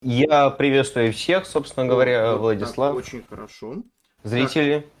Я приветствую всех, собственно говоря, Вот так, Владислав, очень хорошо. Так,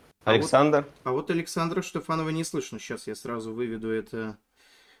 зрители, а вот, Александр. а вот Александра Штефанова не слышно. Сейчас я сразу выведу это.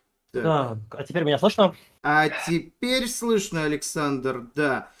 Так. Так, а теперь меня слышно? А теперь слышно, Александр,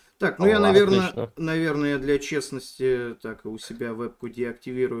 да. Так, ну я, Класс. Отлично. наверное, для честности, так, у себя вебку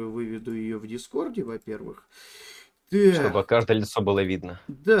деактивирую, выведу ее в Дискорде, во-первых. Чтобы Так, каждое лицо было видно.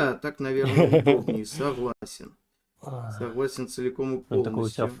 да, так, наверное, удобнее, согласен. А, Согласен целиком и Прям такой у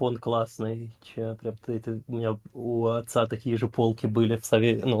тебя полностью. фон классный. Прям у меня у отца такие же полки были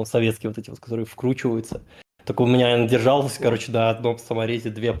ну, советские вот эти вот, которые вкручиваются. Только у меня держалось, О, короче, на одном саморезе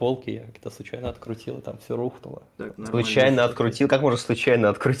две полки, я как-то случайно открутил, и там все рухнуло. так, нормальная Случайно Ништяки. открутил. Как можно случайно Ну,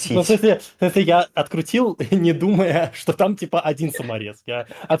 открутить? в смысле, я открутил, не думая, что там типа один саморез. Я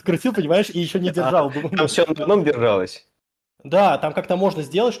открутил, понимаешь, и еще не А, держал. Думаю, там все на одном держалось. да, там как-то можно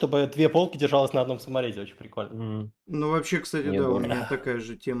сделать, чтобы две полки держалось на одном саморезе. Очень прикольно. ну, вообще, кстати, да, у Недорого. меня такая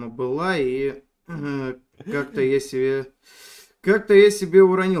же тема была, и как-то я себе... Как-то я себе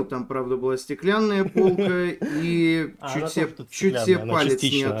уронил, там, правда, была стеклянная полка, и Она тоже тут чуть себе стеклянная, она палец не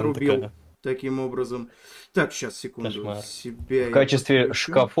частично, она отрубил такая. таким образом. Так, сейчас, секунду, Кошмар. себя В я качестве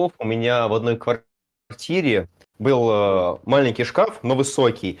подключу. шкафов у меня в одной квартире был маленький шкаф, но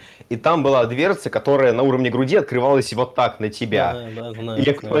высокий. И там была дверца, которая на уровне груди открывалась вот так на тебя. Да, да, И знаю,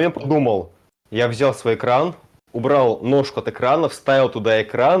 я в какой-то знаю момент такое. подумал, я взял свой экран, убрал ножку от экрана, вставил туда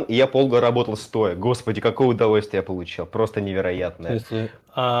экран, и я полгода работал стоя. Господи, какое удовольствие я получил. Просто В невероятное. смысле,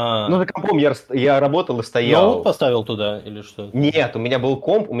 Ну, за компом я работал и ноут стоял. поставил туда или что это? Нет, у меня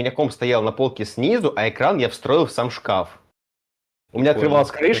комп стоял на полке снизу, а экран я встроил в сам шкаф. У меня Прикольно.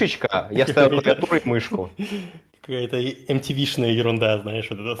 открывалась крышечка, я ставил клавиатуру и мышку. Какая-то MTV-шная ерунда, знаешь,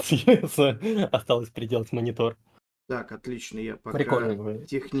 вот это осталось приделать монитор. Так, отлично, я Прикольно, пока говорю.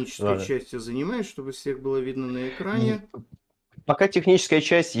 технической Да. частью занимаюсь, чтобы всех было видно на И экране. пока техническая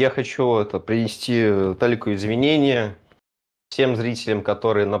часть, я хочу принести талику извинения всем зрителям,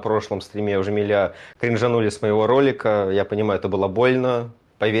 которые на прошлом стриме у Жмиля кринжанули с моего ролика. Я понимаю, это было больно.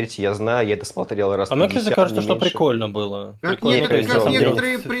 Поверьте, я знаю, я это смотрел раз А мне, кстати, 50, не кажется, что меньше. прикольно было. Как, Прикольно, ну, то есть, на Некое как самом деле,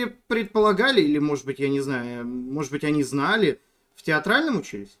 некоторые предполагали, или, может быть, я не знаю, может быть, они знали, в театральном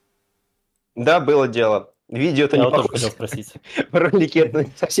учились? Да, было дело. Видео-то я не вот тоже хотел похоже. спросить. В ролике это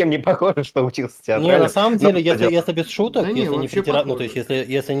совсем не похоже, что учился Не, на театральным. самом Но деле, было дело. если без Да шуток, не, если не вообще притирать, ну, то есть, похоже.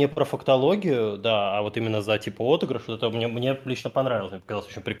 если не про фактологию, да, а вот именно за, типа, отыгрыш, вот это мне лично понравилось, мне показалось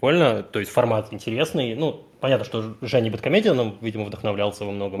очень прикольно, то есть, формат интересный, ну, понятно, что Женя Бэдкомедиан, он, видимо, вдохновлялся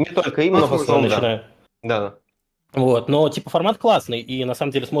во многом, Не только им, но в Похоже, основном, да. да. начиная, Да. вот, но, типа, формат классный, и, на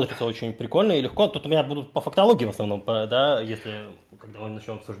самом деле, смотрится очень прикольно и легко, тут у меня будут по фактологии, в основном, да, если, когда мы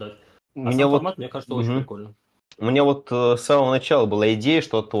начнем обсуждать, У а меня сам вот, формат, мне кажется, очень мгм. прикольно. У меня вот с самого начала была идея,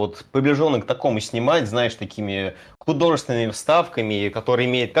 что вот приближенно к такому снимать, знаешь, такими художественными вставками, которые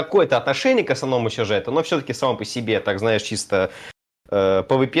имеют какое-то отношение к основному сюжету, но все-таки само по себе, так знаешь, чисто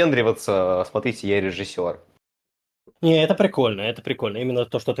повыпендриваться. Смотрите, я режиссер. Не, это прикольно, это прикольно. Именно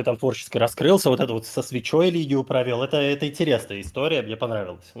то, что ты там творчески раскрылся, вот это вот со свечой Лидию провел, это интересная история, мне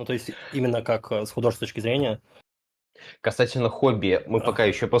понравилось. Ну, то есть, именно как с художественной точки зрения. Касательно хобби, мы А, пока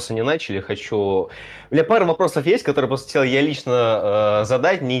еще просто не начали. У меня пара вопросов есть, которые просто хотел я лично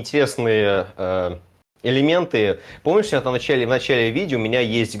задать. Неинтересные элементы. Помнишь, в начале видео у меня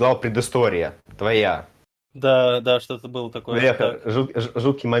есть глава предыстория твоя. Да, да, что-то было такое. Бляха, Так.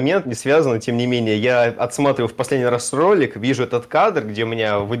 жуткий момент, не связанный, тем не менее. Я отсматриваю в последний раз ролик, вижу этот кадр, где у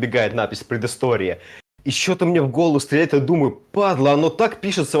меня выбегает надпись «Предыстория». И что-то мне в голову стреляет, я думаю, падла, оно так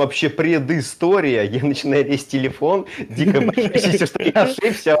пишется вообще предыстория. Я начинаю лезть в телефон, дико боюсь, что я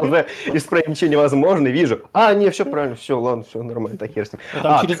ошибся, а уже исправить ничего невозможно. И вижу, не, все правильно, все, ладно, все нормально, так хер с ним. Ну,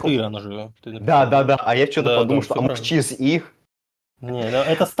 там через «ы» она же, ты Да, написал, да, да? да, а я что-то Да, подумал, да, что, все может, правильно. через их. Не, ну,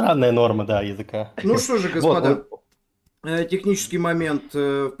 это странная норма, да, языка. Ну что же, Вот, господа, технический момент,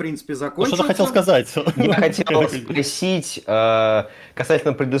 в принципе, Ну, что-то хотел закончился. сказать. я хотел спросить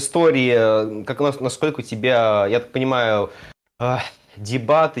касательно предыстории, насколько у тебя, я так понимаю, э,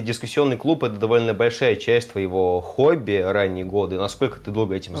 дебаты, дискуссионный клуб — это довольно большая часть твоего хобби ранние годы. Насколько ты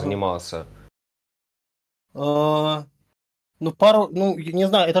долго этим Ага. занимался? А, ну, я не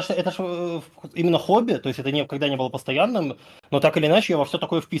знаю, это ж именно хобби, то есть это никогда не было постоянным, но так или иначе я во все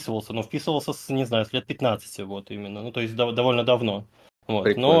такое вписывался, но вписывался не знаю, с лет 15 вот именно, ну, то есть довольно давно, вот, но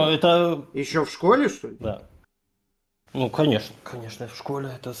Прикольно. это, Еще в школе, что ли? да, ну, конечно, конечно, в школе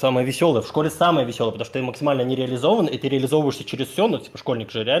это самое веселое, в школе самое веселое, потому что ты максимально не реализован, и ты реализовываешься через все, ну, типа,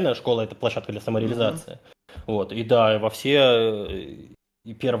 школьник же реально, школа это площадка для Мгм. самореализации, вот, и да, во все,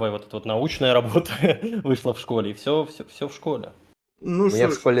 и первая вот эта вот научная работа вышла в школе, и все в школе. Ну Я что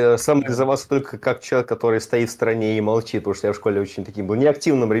в ж, школе самореализовался только как человек, который стоит в стороне и молчит, потому что я в школе очень таким был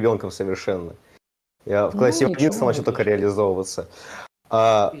неактивным ребенком совершенно. Я в классе Ну, в 11 ничего, начал только ничего. реализовываться.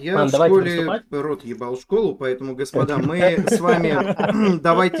 А, я в Ладно, давайте школе выступать. рот ебал школу, поэтому, господа, мы с вами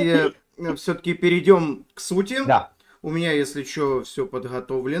давайте все-таки перейдем к сути. да. У меня, если что, все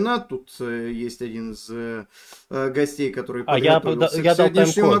подготовлено. Тут есть один из гостей, который подготовился Я к дал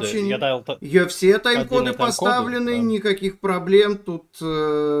сегодняшнему тайм-коды. общению. Все тайм-коды Отдельные тайм-коды. поставлены, Да. никаких проблем, тут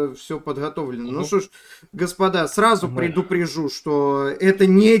все подготовлено. Ну Мгм. что ж, господа, сразу Мы- предупрежу, что это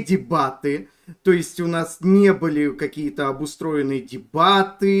не дебаты. То есть у нас не были какие-то обустроенные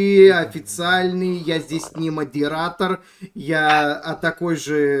дебаты официальные. Я здесь не модератор. Я такой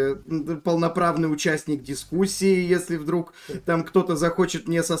же полноправный участник дискуссии, если вдруг там кто-то захочет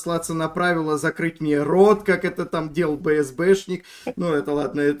мне сослаться на правила, закрыть мне рот, как это там делал БСБшник. Ну, это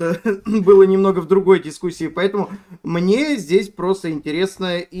ладно, это было немного в другой дискуссии. Поэтому мне здесь просто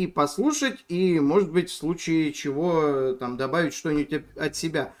интересно и послушать, и, может быть, в случае чего там добавить что-нибудь от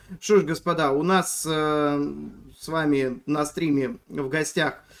себя. Что ж, господа, у нас с вами на стриме в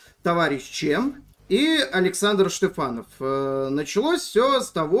гостях товарищ Чем и Александр Штефанов. Началось все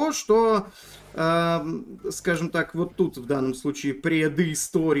с того, что, скажем так, вот тут в данном случае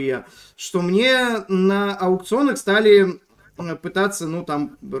предыстория, что мне на аукционах стали пытаться, ну,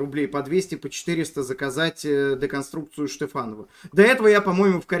 там, рублей по 200, по 400 заказать деконструкцию Штефанова. До этого я,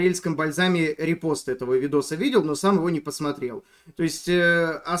 по-моему, в карельском бальзаме репост этого видоса видел, но сам его не посмотрел. То есть,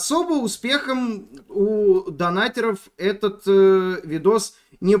 особо успехом у донатеров этот видос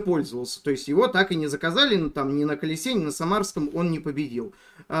не пользовался. То есть, его так и не заказали, ну, там, ни на Колесе, ни на Самарском он не победил.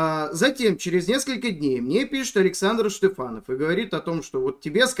 Затем, через несколько дней, мне пишет Александр Штефанов и говорит о том, что вот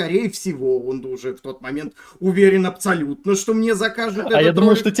тебе, скорее всего, он уже в тот момент уверен абсолютно, что мне закажут этот я думал,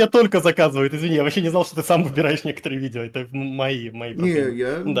 ролик. что тебя только заказывают. Извини, я вообще не знал, что ты сам выбираешь некоторые видео. Это мои Не, проблемы.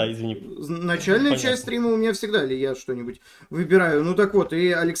 я... Да, извини. Начальная Понятно. часть стрима у меня всегда, или я что-нибудь выбираю. Ну так вот,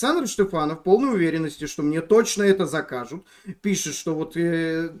 и Александр Штефанов в полной уверенности, что мне точно это закажут. Пишет, что вот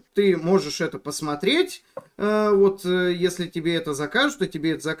ты можешь это посмотреть, если тебе это закажут, то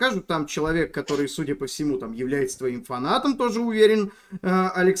тебе это закажут. Там человек, который, судя по всему, там является твоим фанатом, тоже уверен,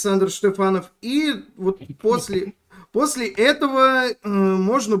 Александр Штефанов. И вот после этого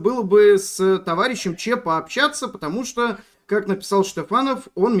можно было бы с товарищем Че пообщаться, потому что, как написал Штефанов,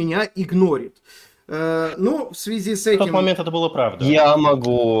 он меня игнорит. Ну, в связи с В тот этим... момент это было правда. Я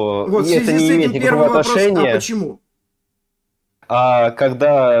могу... Вот, в Это связи не с имеет этим никакого первый вопрос, а отношения. почему? А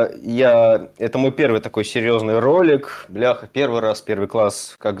когда я... Это мой первый такой серьезный ролик. Бляха, первый раз, первый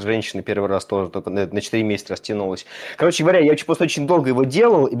класс, как женщина, первый раз тоже только на 4 месяца растянулась. Короче говоря, я просто очень долго его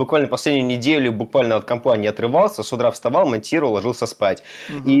делал, и буквально последнюю неделю буквально от компании отрывался, с утра вставал, монтировал, ложился спать.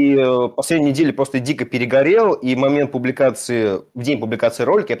 И последнюю неделю просто дико перегорел, и момент публикации, в день публикации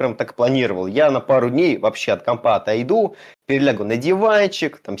ролика я прям так планировал. Я на пару дней вообще от компа отойду, перелягу на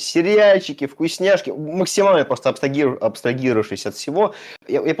диванчик, там сериальчики, вкусняшки, максимально просто абстрагировавшись от всего.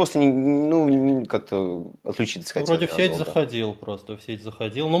 Я просто как-то отключиться хотел. Вроде в сеть заходил просто, в сеть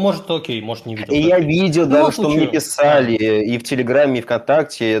заходил. Ну, может, окей, может, не видел. И я видел Ну, даже, что мне случае. писали и в Телеграме, и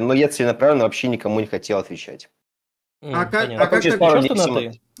ВКонтакте, но я целенаправленно вообще никому не хотел отвечать. Понятно. как через так? пару Что дней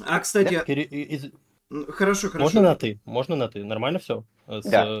на ты? Кстати, хорошо. Можно на ты? Можно на ты? Нормально все?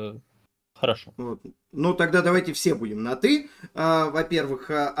 Да. Хорошо. Вот. Ну, тогда давайте все будем на «ты»,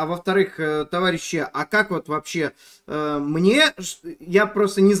 во-первых. А во-вторых, товарищи, а как вот вообще я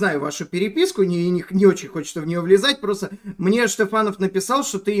просто не знаю вашу переписку, не очень хочется в нее влезать, просто мне Штефанов написал,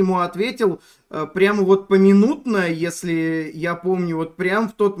 что ты ему ответил прямо вот поминутно, если я помню, вот прям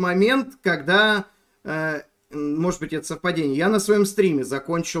в тот момент, когда... может быть, это совпадение. Я на своем стриме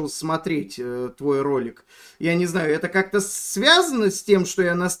закончил смотреть твой ролик. Я не знаю, это как-то связано с тем, что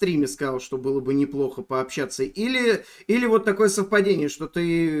я на стриме сказал, что было бы неплохо пообщаться? Или вот такое совпадение, что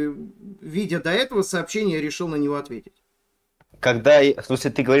ты, видя до этого сообщение, решил на него ответить? В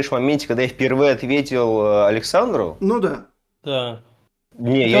смысле, ты говоришь в моменте, когда я впервые ответил Александру? Ну да. Да.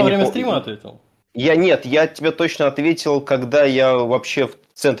 Не, Ты я во не время помню. стрима ответил? Я тебе точно ответил, когда я вообще в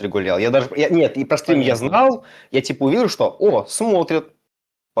центре гулял. И про стрим я знал, я типа увидел, что, смотрят,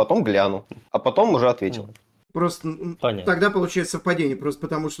 потом гляну, а потом уже ответил. Просто Понятно. тогда получается совпадение, просто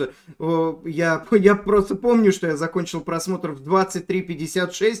потому что я просто помню, что я закончил просмотр в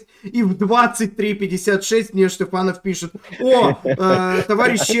 23:56, и в 23:56 мне Штефанов пишет: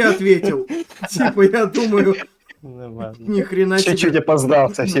 товарищ Че ответил. Типа, я думаю... Ни хрена себе. Чуть-чуть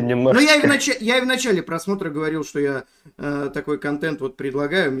опоздал, совсем немного. Но я и в начале просмотра говорил, что я такой контент вот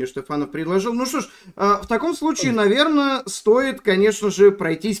предлагаю, мне Штефанов предложил. Ну что ж, в таком случае, наверное, стоит, конечно же,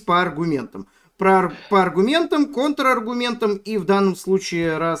 пройтись по аргументам. по аргументам, контраргументам, и в данном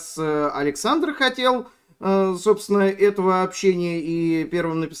случае, раз Александр хотел, собственно, этого общения и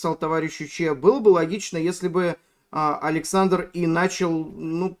первым написал товарищу Че, было бы логично, если бы Александр и начал,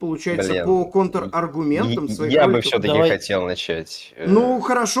 ну, получается, по контраргументам своих Я бы роликов. все-таки хотел начать. Ну,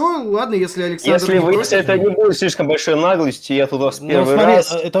 хорошо, ладно, если Александр Если это не будет слишком большой наглостью, я туда с первый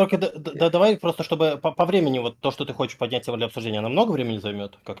раз... Давай просто, чтобы по времени, вот то, что ты хочешь поднять тему для обсуждения, оно много времени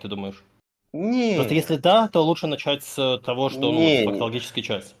займет, как ты думаешь? Не. Просто если да, то лучше начать с того, что фактологический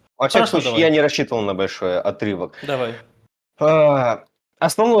час. Во всяком случае, я не рассчитывал на большой отрывок. Давай.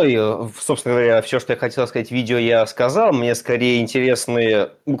 Основной, собственно говоря, все, что я хотел сказать в видео, я сказал. Мне скорее интересны,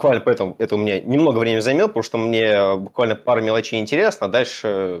 буквально поэтому это у меня немного времени займет, потому что мне буквально пару мелочей интересно, а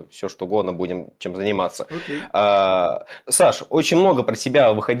дальше все, что угодно будем чем заниматься. Саш, очень много про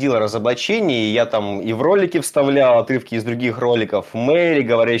тебя выходило разоблачений, я там и в ролики вставлял отрывки из других роликов, Мэри,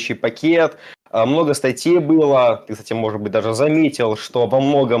 говорящий пакет. Много статей было, ты, кстати, может быть, даже заметил, что во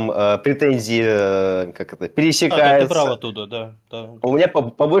многом претензии пересекаются. Ты брал оттуда, да. У меня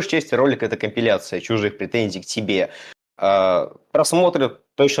по большей части ролик это компиляция чужих претензий к тебе. Просмотры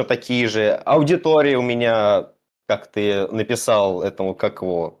точно такие же. Аудитория у меня, как ты написал этому,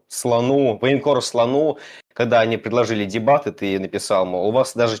 слону, военкору слону, когда они предложили дебаты, ты написал, мол, у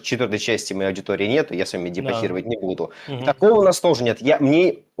вас даже четвертой части моей аудитории нет, я с вами дебатировать не буду. Такого у нас тоже нет.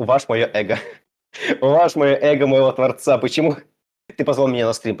 Уважь мое эго. Уважь мое эго моего творца. Почему ты позвал меня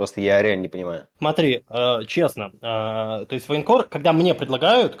на стрим? Просто я реально не понимаю. Смотри, честно, то есть военкор, когда мне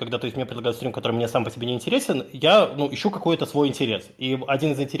предлагают стрим, который мне сам по себе не интересен, я ищу какой-то свой интерес. И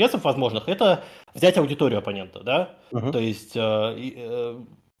один из интересов возможных – это взять аудиторию оппонента, да? То есть...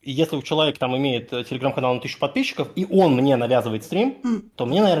 И если у человека там имеет телеграм-канал на 1000 подписчиков, и он мне навязывает стрим, то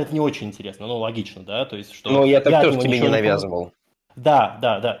мне, наверное, это не очень интересно. Логично, да? То есть, что я так тоже тебе не навязывал. Да.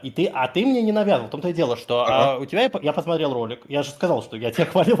 А ты мне не навязывал. В том-то и дело, что у тебя я посмотрел ролик. Я же сказал, что я тебя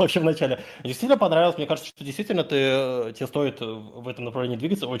хвалил вообще в начале. Действительно понравилось. Мне кажется, что действительно тебе стоит в этом направлении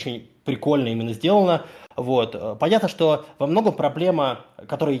двигаться. Очень прикольно именно сделано. Вот. Понятно, что во многом проблема,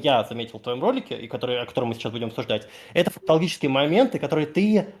 которую я заметил в твоем ролике, и о котором мы сейчас будем обсуждать, это фактологические моменты, которые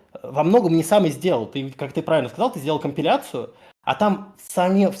ты во многом не сам и сделал. Ты, как ты правильно сказал, ты сделал компиляцию, а там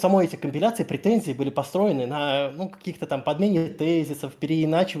в самой этой компиляции претензии были построены на каких-то там подмене тезисов,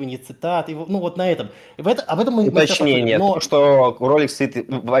 переиначивании цитат, и вот на этом. Об этом мы уточнение, то, что ролик стоит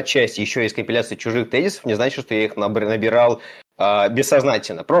в отчасти еще из компиляции чужих тезисов, не значит, что я их набирал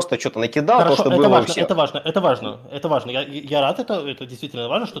бессознательно. Просто что-то накидал, хорошо, то, что было у всех. Это важно. Я рад, это действительно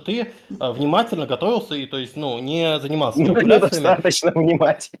важно, что ты внимательно готовился и, то есть, не занимался манипуляциями. Недостаточно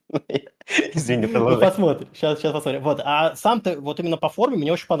внимательно. Извини, продолжай. Посмотрим. Сейчас посмотрим. Вот. А сам ты вот именно по форме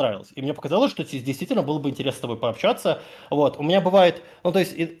мне очень понравилось. И мне показалось, что действительно было бы интересно с тобой пообщаться. Вот. У меня бывает... то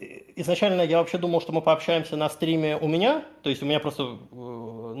есть, изначально я вообще думал, что мы пообщаемся на стриме у меня. То есть, у меня просто...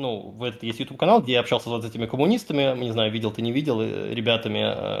 есть YouTube-канал, где я общался с этими коммунистами. Не знаю, видел ты, не видел,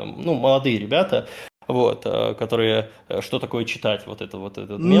 ребятами, молодые ребята. Вот, которые, что такое читать, вот этот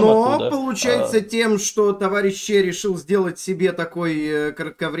мем оттуда. Но получается тем, что товарищ Че решил сделать себе такой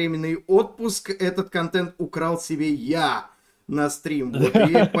кратковременный отпуск, этот контент украл себе я на стрим. Вот,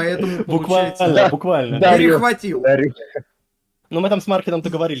 и поэтому, получается, буквально. Перехватил. Но мы там с Маркиным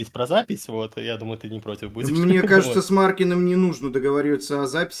договорились про запись, вот, я думаю, ты не против будешь. Мне кажется, с Маркиным не нужно договариваться о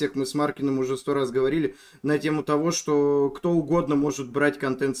записях. Мы с Маркиным уже 100 раз говорили на тему того, что кто угодно может брать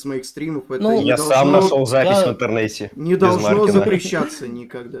контент с моих стримов. Это я сам нашел запись в интернете. Не должно запрещаться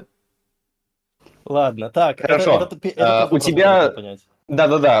никогда. Ладно, так. Хорошо. У тебя...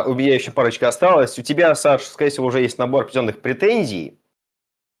 Да, у меня еще парочка осталась. У тебя, Саш, скорее всего, уже есть набор определенных претензий.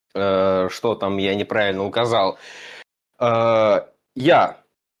 Что там я неправильно указал. Я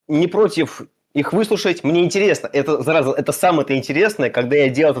не против их выслушать, мне интересно. Это самое-то интересное, когда я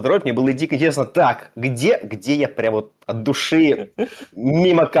делал этот ролик, мне было дико интересно, так, где я прям вот от души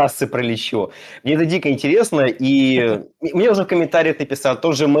мимо кассы пролечу. Мне это дико интересно, и мне уже в комментариях написал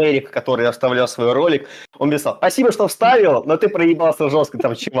тот же Мэрик, который оставлял свой ролик, он писал, спасибо, что вставил, но ты проебался жестко,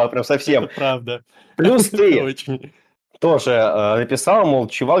 там, чувак, прям совсем. Правда. Плюс ты... тоже написал, мол,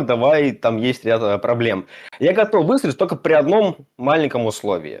 чувак, давай, там есть ряд проблем. Я готов выслушать только при одном маленьком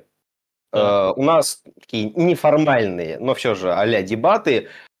условии. У нас такие неформальные, но все же а-ля дебаты.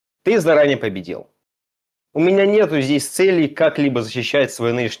 Ты заранее победил. У меня нету здесь целей как-либо защищать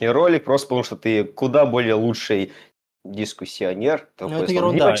свой нынешний ролик, просто потому что ты куда более лучший Дискуссионер. Ну, Такое это слово. Не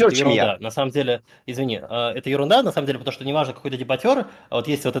ерунда, больше, это чем я. ерунда. На самом деле, извини, это ерунда, на самом деле, потому что неважно, какой ты дебатер, а вот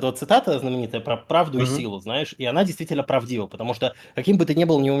есть вот эта вот цитата знаменитая про правду и Мгм. силу, знаешь, и она действительно правдива, потому что каким бы ты ни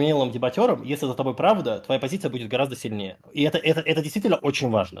был неумелым дебатером, если за тобой правда, твоя позиция будет гораздо сильнее. И это действительно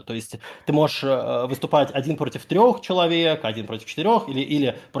очень важно. То есть ты можешь выступать один против 3 человек, один против 4,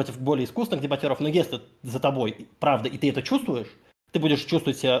 или против более искусных дебатеров, но если за тобой правда, и ты это чувствуешь, ты будешь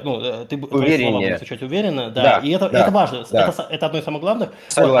чувствовать себя, твои слова будут Увереннее. звучать уверенно, да, Да, и это да, важно, да. это одно из самых главных. Вот,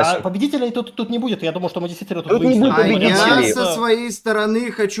 а Согласен. победителей тут не будет, я думаю, что мы действительно тут Тут не будет выясним. А я победителей. со своей стороны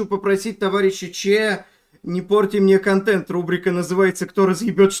хочу попросить товарища Че, не порти мне контент. Рубрика называется «Кто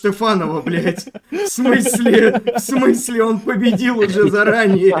разъебет Штефанова», блядь. В смысле, он победил уже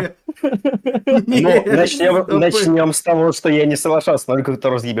заранее. Ну, Нет, начнем с того, что я не соглашался, только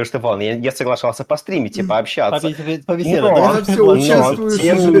кто разъебет Штефан. Я соглашался постримить и пообщаться. Побеседовать, Но, да? Все, но, участвуешь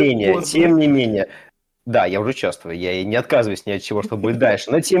тем не уже менее, поздно. тем не менее, да, я уже участвую, я и не отказываюсь ни от чего, что будет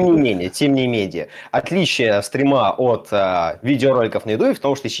дальше, но тем не менее, отличие стрима от видеороликов на Ютубе в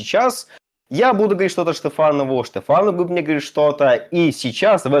том, что сейчас я буду говорить что-то Штефанову, Штефанов будет мне говорить что-то, и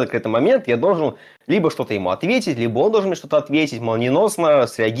сейчас, в этот момент, я должен либо что-то ему ответить, либо он должен мне что-то ответить, молниеносно,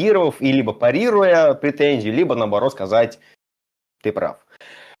 среагировав, и либо парируя претензию, либо, наоборот, сказать, ты прав.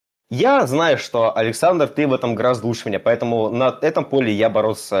 Я знаю, что, Александр, ты в этом гораздо лучше меня, поэтому на этом поле я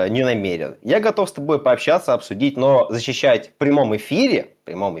бороться не намерен. Я готов с тобой пообщаться, обсудить, но защищать в прямом эфире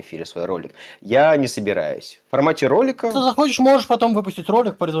свой ролик я не собираюсь. В формате ролика... Если захочешь, можешь потом выпустить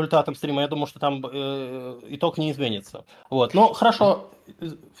ролик по результатам стрима, я думаю, что там итог не изменится. Вот, ну, хорошо,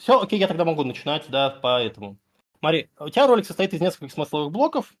 все, окей, я тогда могу начинать, да, по этому. Смотри, у тебя ролик состоит из нескольких смысловых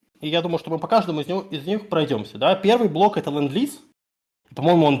блоков, и я думаю, что мы по каждому из них пройдемся, да. Первый блок – это ленд-лиз.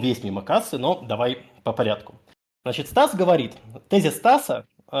 По-моему, он весь мимо кассы, но давай по порядку. Значит, Стас говорит, тезис Стаса,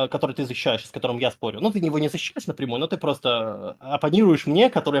 который ты защищаешь, с которым я спорю, ну, ты его не защищаешь напрямую, но ты просто оппонируешь мне,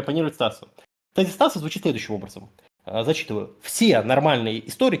 который оппонирует Стасу. Тезис Стаса звучит следующим образом. Зачитываю. Все нормальные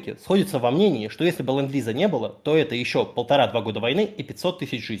историки сходятся во мнении, что если бы ленд-лиза не было, то это еще 1,5-2 года войны и 500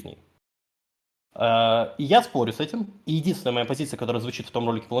 тысяч жизней. И я спорю с этим. И единственная моя позиция, которая звучит в том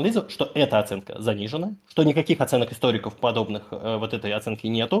ролике по ленд-лизу, что эта оценка занижена, что никаких оценок историков подобных вот этой оценки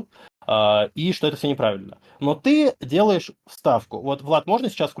нету, и что это все неправильно. Но ты делаешь вставку. Вот, Влад, можно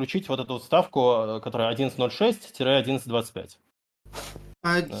сейчас включить вот эту вот вставку, которая 11.06-11.25?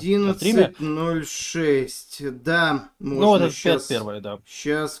 11.06. Да, можно. Ну, это сейчас, первое, да.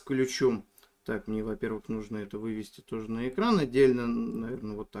 Сейчас включу. Так, мне, во-первых, нужно это вывести тоже на экран отдельно.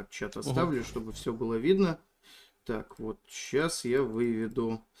 Наверное, вот так чат оставлю, чтобы все было видно. Так, вот сейчас я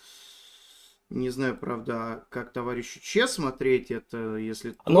выведу. Не знаю, правда, как товарищу Че смотреть это,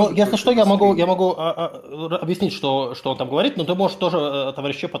 если... Ну, если что, я могу объяснить, что он там говорит, но ты можешь тоже,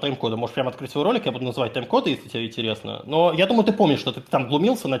 товарищ Че, по тайм-коду. Можешь прямо открыть свой ролик, я буду называть тайм-коды, если тебе интересно. Но я думаю, ты помнишь, что ты там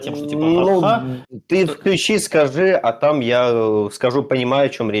глумился над тем, что типа... Ну, ты включи, скажи, а там я скажу, понимаю, о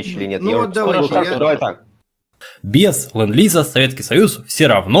чем речь или нет. Ну, вот давай, давай так. Без ленд-лиза Советский Союз все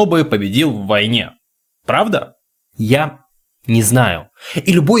равно бы победил в войне. Правда? Я не знаю.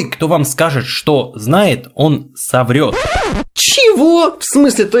 И любой, кто вам скажет, что знает, он соврет. Чего? В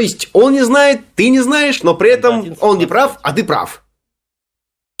смысле, то есть он не знает, ты не знаешь, но при этом он не прав, а ты прав.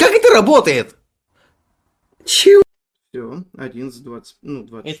 Как это работает? Чего? Все, 11.20, ну,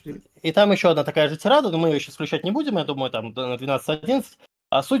 24. И там еще одна такая же тирада, но мы ее сейчас включать не будем, я думаю, там на 12.11.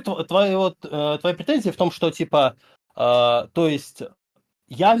 А суть твоей претензии в том, что типа, то есть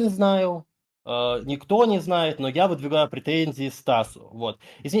я не знаю, никто не знает, но я выдвигаю претензии Стасу. Вот.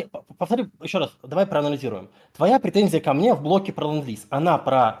 Извини, повтори еще раз, давай проанализируем. Твоя претензия ко мне в блоке про ленд-лиз, она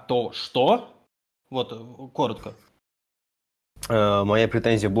про то, что... Вот, коротко. Моя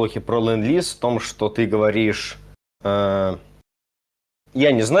претензия в блоке про ленд-лиз в том, что ты говоришь... Я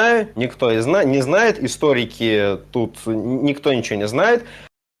не знаю, никто не знает, историки тут никто ничего не знает.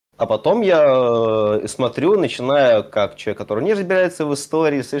 А потом я смотрю, начинаю, как человек, который не разбирается в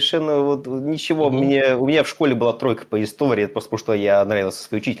истории, совершенно вот ничего. У меня в школе была 3 по истории, это просто потому, что я нравился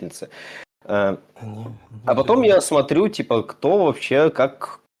своей учительнице. А потом я смотрю, типа, кто вообще,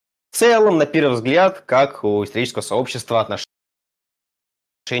 как в целом, на первый взгляд, как у исторического сообщества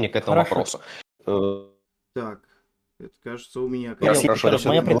отношение к этому вопросу. Так, это кажется у меня...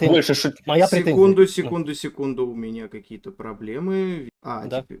 Моя претензия. Секунду, у меня какие-то проблемы.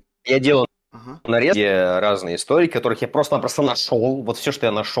 Да. Теперь... Я делал нарезки, разные истории, которых я просто-напросто нашел. Вот все, что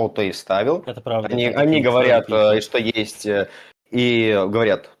я нашел, то и вставил. Это правда. Они говорят, что есть И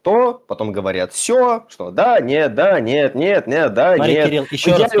говорят то, потом говорят все, что да, нет, нет, да, Смотри, нет. Кирилл,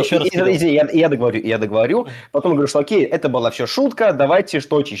 еще раз, Кирилл. Извини, я договорю. Потом говорю, что окей, это была все шутка, давайте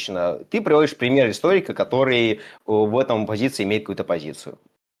точечно. Ты приводишь пример историка, который в этом позиции имеет какую-то позицию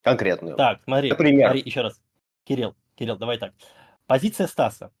конкретную. Так, смотри, Например. еще раз. Кирилл, давай так. Позиция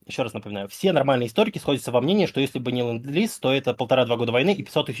Стаса, еще раз напоминаю, все нормальные историки сходятся во мнении, что если бы не ленд-лиз, то это 1,5-2 года войны и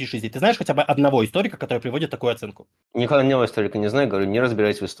 500 тысяч жизней. Ты знаешь хотя бы одного историка, который приводит такую оценку? Никогда ни одного историка не знаю, говорю, не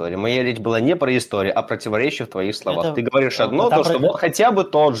разбираюсь в истории. Моя речь была не про историю, а противоречие в твоих словах. Ты говоришь одно, то, что вот хотя бы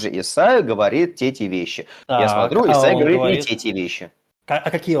тот же Исаия говорит те вещи. Я смотрю, Исаия говорит не те вещи. А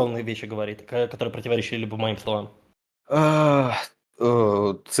какие он вещи говорит, которые противоречили либо моим словам?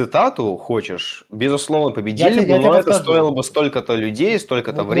 Цитату хочешь? Безусловно, победили бы, но это стоило бы столько-то людей,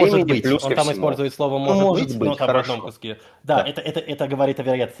 столько-то времени, плюс ко всему. Он там использует слово «может быть», но там в одном куске. Да, это говорит о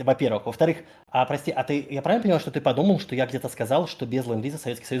вероятности, во-первых. Во-вторых, прости, я правильно понимаю, что ты подумал, что я где-то сказал, что без ленд-лиза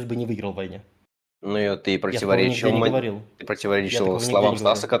Советский Союз бы не выиграл в войне? Ну, и ты противоречил словам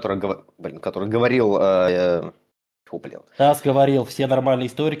Стаса, который говорил... Стас говорил, все нормальные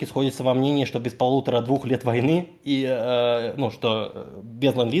историки сходятся во мнении, что без 1,5-2 лет войны, и, что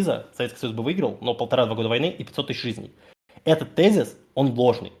без ленд-лиза Советский Союз бы выиграл, но 1,5-2 года войны и 500 тысяч жизней. Этот тезис, он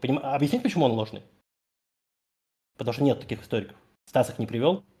ложный. Объяснить, почему он ложный? Потому что нет таких историков. Стас их не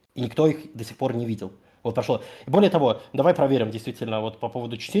привел, и никто их до сих пор не видел. Вот прошло. И более того, давай проверим действительно вот по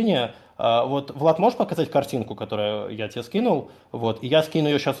поводу чтения. Вот, Влад, можешь показать картинку, которую я тебе скинул? Вот, и я скину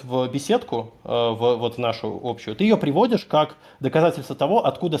ее сейчас в беседку, в нашу общую. Ты ее приводишь как доказательство того,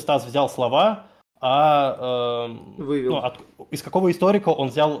 откуда Стас взял слова, из какого историка он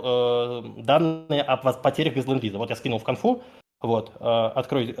взял данные о потерях без ленд-лиза. Вот я скинул в конфу. Вот,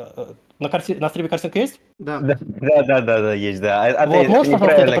 открой. На стриме картинка есть? Да, есть, да. Вот, можешь,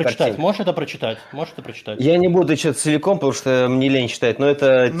 пожалуйста, это прочитать? Можешь это прочитать? Я не буду читать целиком, потому что мне лень читать, но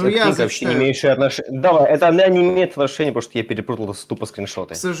это книга вообще не имеющая отношения. Давай, она не имеет отношения, потому что я перепутал тупо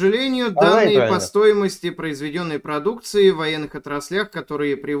скриншоты. К сожалению, данные по стоимости произведенной продукции в военных отраслях,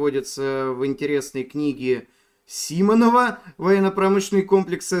 которые приводятся в интересной книге Симонова «Военно-промышленный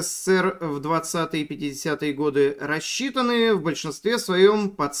комплекс СССР в 20-е и 50-е годы», рассчитаны в большинстве своем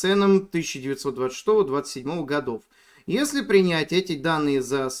по ценам 1926-27 годов. Если принять эти данные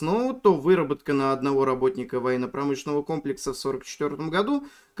за основу, то выработка на одного работника военно-промышленного комплекса в 1944 году,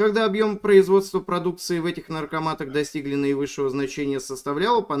 когда объем производства продукции в этих наркоматах достигли наивысшего значения,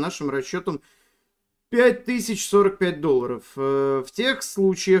 составляла, по нашим расчетам, $5045. В тех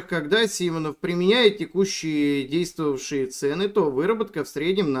случаях, когда Симонов применяет текущие действовавшие цены, то выработка в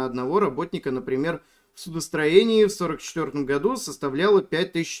среднем на одного работника, например, в судостроении в 1944 году составляла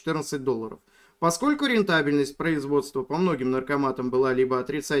 $5014. Поскольку рентабельность производства по многим наркоматам была либо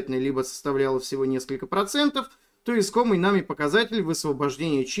отрицательной, либо составляла всего несколько процентов, то искомый нами показатель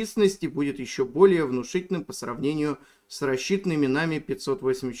высвобождения численности будет еще более внушительным по сравнению с рассчитанными нами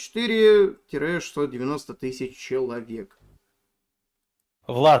 584-690 тысяч человек.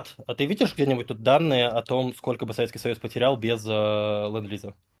 Влад, а ты видишь где-нибудь тут данные о том, сколько бы Советский Союз потерял без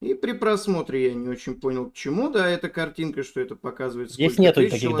ленд-лиза? И при просмотре я не очень понял, к чему, да, эта картинка, что это показывает, сколько здесь нету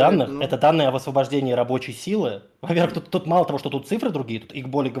таких человек, данных, это данные о высвобождении рабочей силы. Во-первых, тут мало того, что тут цифры другие, тут их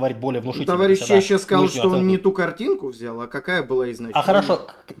говорить более внушительно. Товарищ я сейчас сказал, что он не ту картинку взял, а какая была изначально. А хорошо,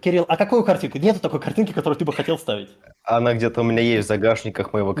 Кирилл, а какую картинку? Нету такой картинки, которую ты бы хотел ставить. Она где-то у меня есть в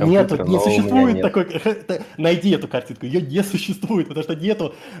загашниках моего компьютера. Не существует такой. Найди эту картинку, ее не существует, потому что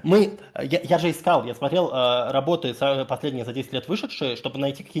нету. Я же искал, я смотрел работы последние за 10 лет вышедшие, чтобы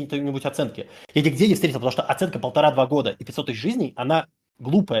найти какие-нибудь оценки. Я нигде не встретил, потому что оценка 1,5-2 года и 500 тысяч жизней, она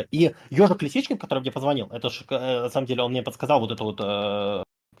глупая. И Ёжик Лисичкин, который мне позвонил, это же, на самом деле, он мне подсказал вот эту вот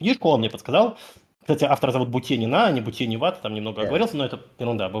книжку, он мне подсказал. Кстати, автора зовут Бутенина, а не Бутеневат, там немного оговорился, но это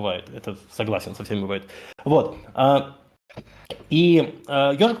ерунда, бывает. Это согласен, со всеми бывает. Вот. И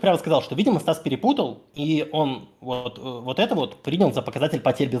Ёжик прямо сказал, что, видимо, Стас перепутал, и он вот это вот принял за показатель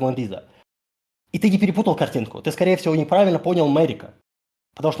потерь без ленд-лиза. И ты не перепутал картинку. Ты, скорее всего, неправильно понял Мэрика.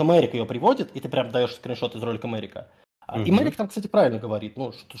 Потому что Мэрик ее приводит, и ты прям даешь скриншот из ролика Мэрика. И Мэрик там, кстати, правильно говорит,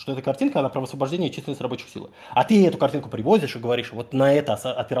 что эта картинка, она про высвобождение численности рабочих сил. А ты эту картинку привозишь и говоришь, вот на это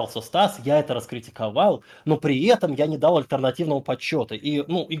опирался Стас, я это раскритиковал, но при этом я не дал альтернативного подсчета. И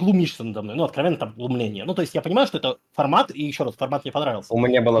глумишься надо мной. Откровенно там глумление. То есть я понимаю, что это формат, и еще раз, формат мне понравился. У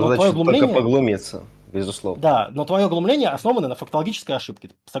меня была задача только поглумиться, безусловно. Да, но твое глумление основано на фактологической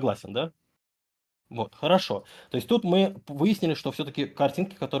ошибке. Согласен, да? Вот, хорошо. То есть тут мы выяснили, что все-таки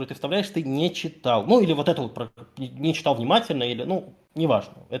картинки, которые ты вставляешь, ты не читал. Или вот это вот не читал внимательно, или,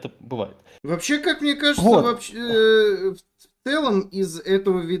 неважно, это бывает. Вообще, как мне кажется, в целом из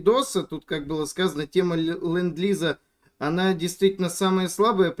этого видоса, тут, как было сказано, тема ленд-лиза она действительно самая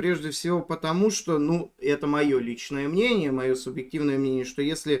слабая, прежде всего потому, что, ну, это мое личное мнение, мое субъективное мнение, что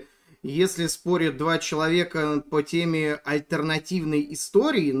если спорят два человека по теме альтернативной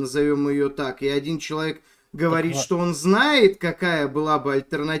истории, назовем ее так, и один человек говорит, что он знает, какая была бы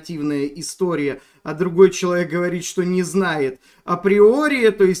альтернативная история, а другой человек говорит, что не знает. Априори,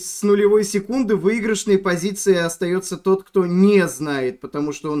 то есть с нулевой секунды, в выигрышной позиции остается тот, кто не знает,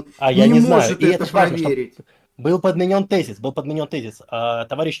 потому что он не может это проверить. Был подменен тезис.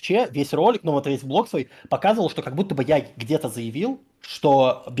 Товарищ Че весь ролик, ну вот весь блог свой, показывал, что как будто бы я где-то заявил,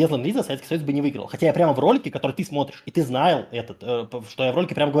 что без ленд-лиза Советский Союз бы не выиграл. Хотя я прямо в ролике, который ты смотришь, и ты знал что я в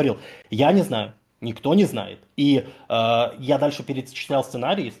ролике прямо говорил, я не знаю. Никто не знает. И я дальше перечислял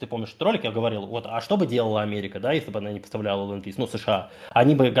сценарий, если ты помнишь этот ролик, я говорил, вот, а что бы делала Америка, да, если бы она не поставляла ленд-лиз, ну, США?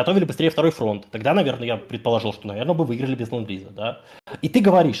 Они бы готовили быстрее второй фронт. Тогда, наверное, я предположил, что, наверное, бы выиграли без ленд-лиза, да. И ты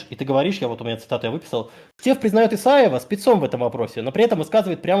говоришь, я вот у меня цитату я выписал, Тев признает Исаева спецом в этом вопросе, но при этом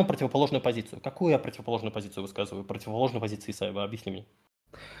высказывает прямо противоположную позицию. Какую я противоположную позицию высказываю? Противоположную позицию Исаева, объясни мне.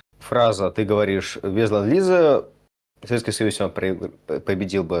 Фраза, ты говоришь, без ленд-лиза Советский Союз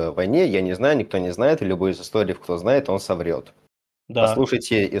победил бы в войне, я не знаю, никто не знает, и любой из историев, кто знает, он соврет. Да.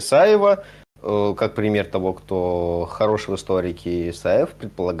 Послушайте Исаева, как пример того, кто хороший в историке. Исаев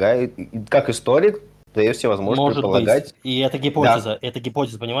предполагает, как историк, дает все возможности предполагать. Быть. И это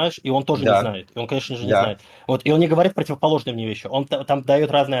гипотеза, понимаешь? И он тоже не знает. И он, конечно же, не знает. Вот, и он не говорит противоположные мне вещи. Он там дает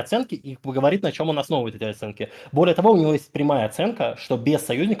разные оценки и говорит, на чем он основывает эти оценки. Более того, у него есть прямая оценка, что без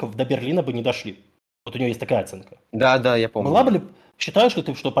союзников до Берлина бы не дошли. Вот у него есть такая оценка. Да, я помню. Считаешь ли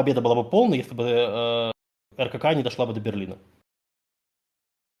ты, что победа была бы полной, если бы РКК не дошла бы до Берлина?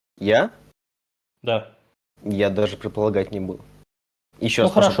 Я? Да. Я даже предполагать не буду. Еще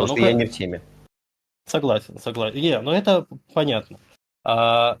раз, потому что я не в теме. Согласен. Но это понятно.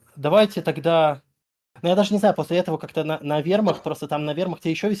 Давайте тогда... Ну, я даже не знаю, после этого как-то на вермахт, просто там на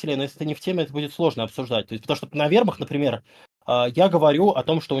вермахте еще веселее, но если ты не в теме, это будет сложно обсуждать. То есть, потому что на вермахт, например, я говорю о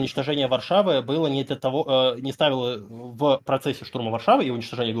том, что уничтожение Варшавы было не для того, не ставило в процессе штурма Варшавы и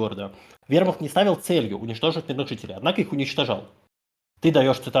уничтожения города, вермахт не ставил целью уничтожить мирных жителей, однако их уничтожал. Ты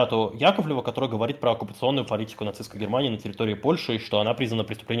даешь цитату Яковлева, который говорит про оккупационную политику нацистской Германии на территории Польши, что она признана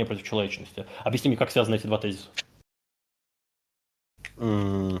преступлением против человечности. Объясни мне, как связаны эти два тезиса?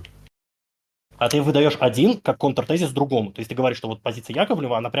 А ты выдаешь один как контртезис другому. То есть ты говоришь, что вот позиция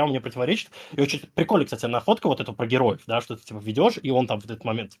Яковлева, она прямо мне противоречит. И очень прикольно, кстати, находка вот эту про героев, да, что ты типа ведешь, и он там в этот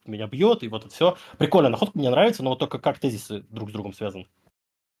момент меня бьет, и вот это все. Прикольная находка, мне нравится, но вот только как тезисы друг с другом связаны.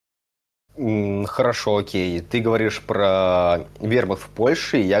 Хорошо, окей. Ты говоришь про вермахт в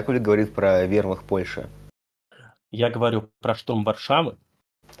Польше, и Яковлев говорит про вермахт в Польше. Я говорю про штурм Варшавы.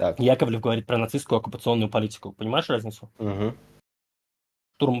 Так. Яковлев говорит про нацистскую оккупационную политику. Понимаешь разницу? Угу.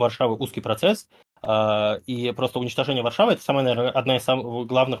 Штурм Варшавы – узкий процесс, и просто уничтожение Варшавы – это самая, наверное, одна из самых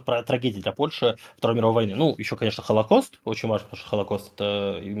главных трагедий для Польши Второй мировой войны. Ну, еще, конечно, Холокост, очень важно, потому что Холокост –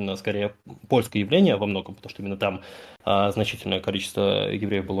 это именно, скорее, польское явление во многом, потому что именно там значительное количество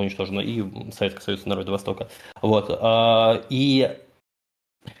евреев было уничтожено, и Советский Союз, народы Востока. Вот. И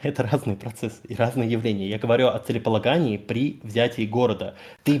это разные процессы и разные явления. Я говорю о целеполагании при взятии города.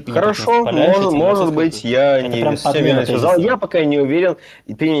 Ты хорошо, может быть, я не совсем верно сказал. Я пока не уверен,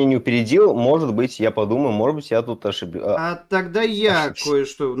 и ты меня не упередил. Может быть, я подумаю, может быть, я тут ошибся. А тогда я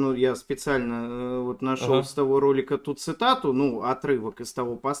кое-что, я специально вот нашел с того ролика ту цитату, отрывок из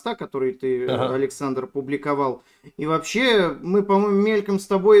того поста, который ты, Александр, публиковал. И вообще, мы, по-моему, мельком с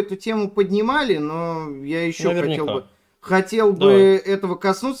тобой эту тему поднимали, но я еще хотел бы этого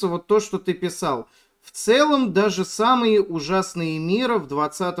коснуться, вот то, что ты писал. В целом, даже самые ужасные мира в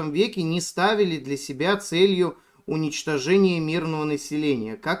 20 веке не ставили для себя целью уничтожения мирного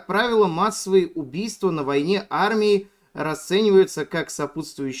населения. Как правило, массовые убийства на войне армии расцениваются как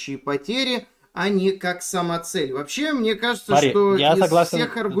сопутствующие потери, а не как самоцель. Вообще, мне кажется, что из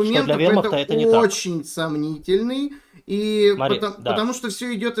всех аргументов это очень сомнительный, и потому что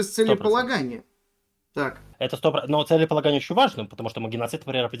все идет из целеполагания. Так. Это 100%. Но целеполагание очень важно, потому что мы геноцид,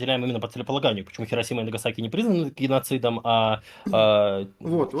 например, определяем именно по целеполаганию. Почему Хиросима и Нагасаки не признаны геноцидом, а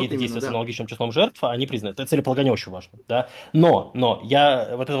какие-то действия с аналогичным числом жертв, они признаны. Это целеполагание очень важно. Да? Но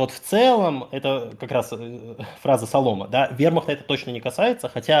я вот это вот в целом, это как раз фраза Солома, да, вермахта это точно не касается,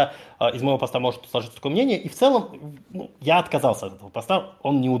 хотя из моего поста может сложиться такое мнение, и в целом я отказался от этого поста,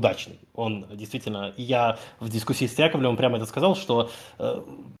 он неудачный. Он действительно, и я в дискуссии с Яковлевым прямо это сказал, что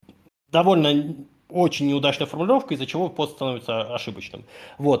довольно очень неудачная формулировка, из-за чего пост становится ошибочным.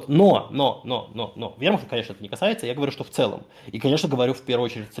 Вот. Но, вермахт, конечно, это не касается, я говорю, что в целом. И, конечно, говорю в первую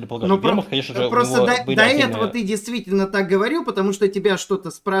очередь целеполагание. Вермахт, конечно же, просто до этого ты действительно так говорил, потому что тебя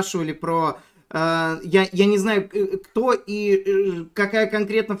что-то спрашивали про я не знаю, кто и какая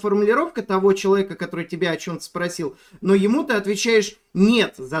конкретно формулировка того человека, который тебя о чем-то спросил, но ему ты отвечаешь: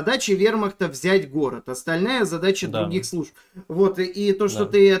 нет, задача вермахта взять город, остальная задача других служб. Вот, и то, что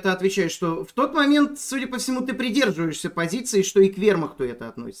ты это отвечаешь, что в тот момент, судя по всему, ты придерживаешься позиции, что и к вермахту это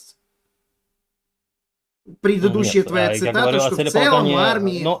относится. Предыдущая твоя цитата, что в целом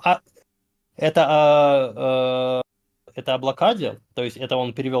армии... Это о блокаде, то есть это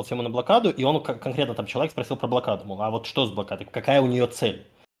он перевел тему на блокаду, и он конкретно там человек спросил про блокаду, мол, а вот что с блокадой, какая у нее цель?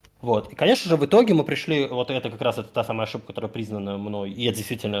 Вот, и, конечно же, в итоге мы пришли, вот это как раз это та самая ошибка, которая признана мной, и это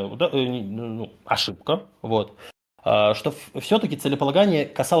действительно ошибка, вот, что все-таки целеполагание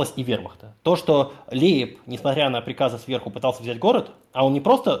касалось и вермахта. То, что Лейб, несмотря на приказы сверху, пытался взять город, а он не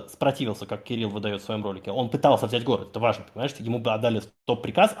просто спротивился, как Кирилл выдает в своем ролике, он пытался взять город, это важно, понимаешь, ему бы отдали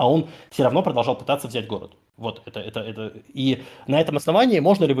топ-приказ, а он все равно продолжал пытаться взять город. Вот, это. И на этом основании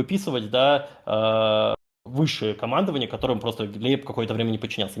можно ли выписывать, высшее командование, которому просто Лейб какое-то время не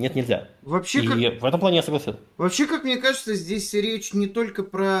подчинялся? Нет, нельзя. Вообще, в этом плане я согласен. Вообще, как мне кажется, здесь речь не только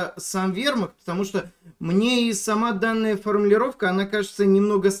про сам вермахт, потому что мне и сама данная формулировка, она кажется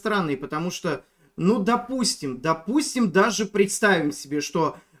немного странной, потому что, допустим, даже представим себе,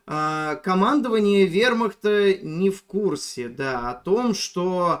 что командование вермахта не в курсе, о том,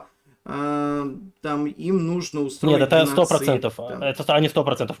 что там им нужно устроить Нет, это геноцид. 100%. Это они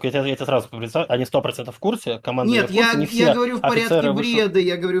 100%. Я тебе сразу представляю, они 100% в курсе. Команда Нет, в курсе, не все я говорю в порядке бреда.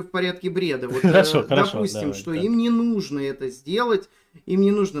 Я говорю в порядке бреда. Вот, допустим, что им не нужно это сделать, им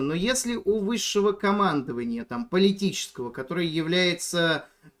не нужно. Но если у высшего командования, там, политического, которое является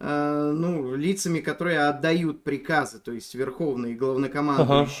лицами, которые отдают приказы, то есть верховные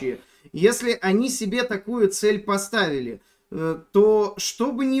главнокомандующие, если они себе такую цель поставили, то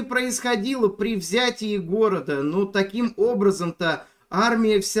что бы ни происходило при взятии города, таким образом-то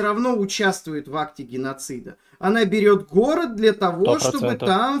армия все равно участвует в акте геноцида. Она берет город для того, 100%. Чтобы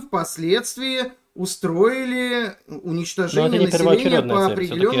там впоследствии устроили уничтожение населения по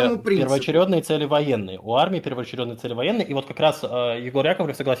определенному принципу. Первоочередные цели военные. У армии первоочередные цели военные. И вот как раз Егор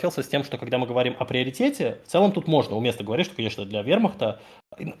Яковлев согласился с тем, что когда мы говорим о приоритете, в целом тут можно уместно говорить, что, конечно, для вермахта,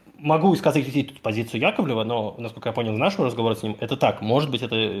 могу сказать тут позицию Яковлева, но, насколько я понял из нашего разговора с ним, это так. Может быть,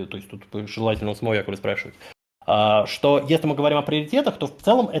 это, то есть тут желательно у самого Яковлева спрашивать. Что если мы говорим о приоритетах, то в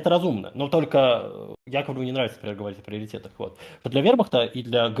целом это разумно. Но только Яковлеву не нравится, например, говорить о приоритетах. Вот. Но для вермахта и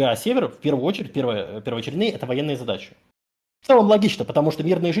для ГА Север в первую очередь, первоочередные, это военные задачи. В целом логично, потому что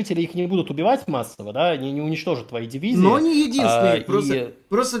мирные жители их не будут убивать массово, не уничтожат твои дивизии. Но не единственные.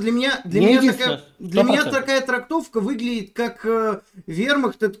 Просто для меня такая трактовка выглядит как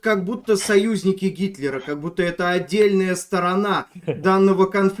вермахт, это как будто союзники Гитлера, как будто это отдельная сторона данного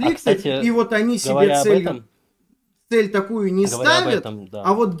конфликта. Кстати, и вот они себе цель такую не ставят,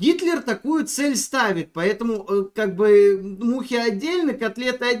 а вот Гитлер такую цель ставит, поэтому как бы мухи отдельно,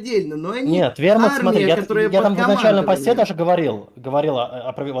 котлеты отдельно, но они нет, вермахт, армия, смотри, которая я там в начальном посте даже говорил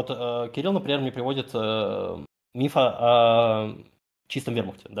Кирилл, например, мне приводит миф о чистом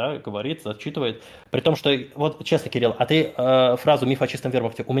вермахте, говорит, зачитывает, при том, что, вот честно, Кирилл, а ты фразу «миф о чистом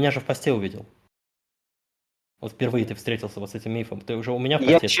вермахте» у меня же в посте увидел. Вот впервые ты встретился с этим мифом. Ты уже у меня в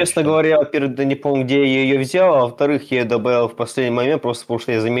посте. Я, честно говоря, во-первых, не помню, где я ее взял, а во-вторых, я ее добавил в последний момент, просто потому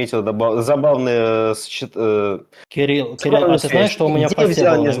что я заметил забавные... Кирилл, а ты знаешь, что у меня в посте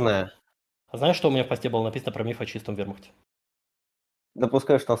взял, было? Не знаю. А знаешь, что у меня в посте было написано про миф о чистом вермахте?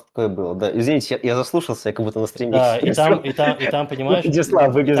 Допускаю, что у нас такое было, да. Извините, я заслушался, я как будто на стриме. Да, и там, понимаешь...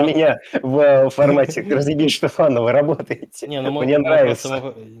 Владислав, вы без меня в формате «Разъебей Штефанова» работаете. Мне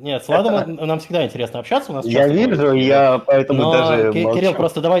нравится. Нет, с Владом нам всегда интересно общаться. Я вижу, я поэтому даже молчу. Кирилл,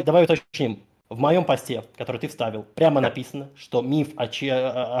 просто давай уточним. В моем посте, который ты вставил, прямо написано, что миф о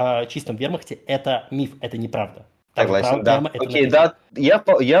чистом вермахте – это миф, это неправда. Согласен, да. Окей, да, я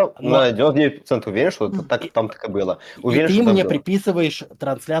на 99% уверен, что там так и было. Уверен, и ты мне приписываешь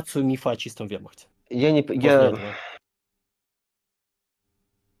трансляцию мифа о чистом вермахте.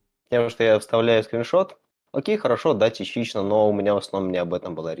 Потому что я вставляю скриншот. Окей, хорошо, да, частично, но у меня в основном не об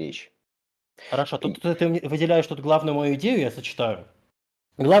этом была речь. Хорошо, тут ты выделяешь тут главную мою идею, я зачитаю.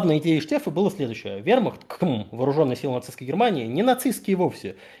 Главной идеей Штефа было следующее. Вермахт, вооруженные силы нацистской Германии, не нацистские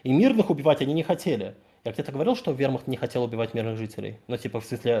вовсе, и мирных убивать они не хотели. Я где-то говорил, что вермахт не хотел убивать мирных жителей. В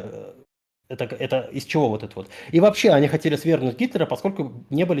смысле, это из чего вот это вот? И вообще, они хотели свергнуть Гитлера, поскольку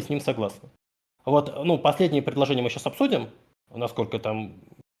не были с ним согласны. Вот, последнее предложение мы сейчас обсудим, насколько там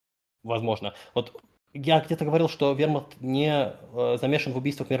возможно. Вот я где-то говорил, что вермахт не замешан в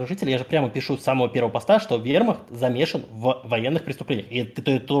убийствах мирных жителей. Я же прямо пишу с самого первого поста, что вермахт замешан в военных преступлениях. И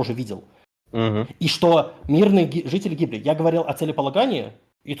ты это тоже видел. Угу. И что мирные жители гибли. Я говорил о целеполагании,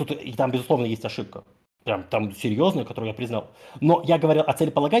 И там, безусловно, есть ошибка. Прям там серьезная, которую я признал. Но я говорил о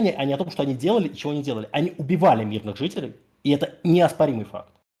целеполагании, а не о том, что они делали и чего не делали. Они убивали мирных жителей, и это неоспоримый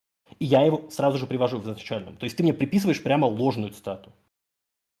факт. И я его сразу же привожу в изначальном. То есть ты мне приписываешь прямо ложную цитату.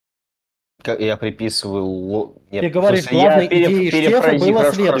 Я приписываю... Ты говоришь, главной идеей Штефа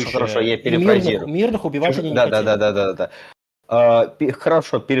было следующее. Хорошо, я И перефразирую. мирных убивать они не хотели. Да.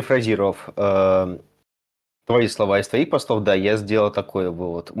 Хорошо, перефразировав твои слова из твоих постов, да, я сделал такой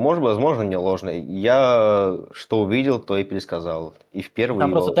вывод. Может, возможно, не ложный. Я что увидел, то и пересказал. И в первый,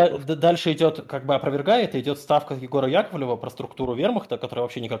 Там и просто дальше идет, как бы опровергает, идет ставка Егора Яковлева про структуру вермахта, которая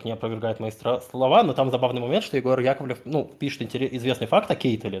вообще никак не опровергает мои слова, но там забавный момент, что Егор Яковлев, пишет известный факт о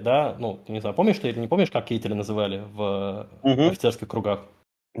Кейтеле, да, не знаю, помнишь ты или не помнишь, как Кейтеля называли в офицерских кругах?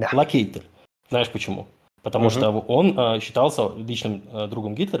 Да. Лакейтель. Знаешь почему? Потому что он считался личным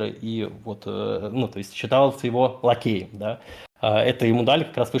другом Гитлера и вот, то есть считался его лакеем, да. Это ему дали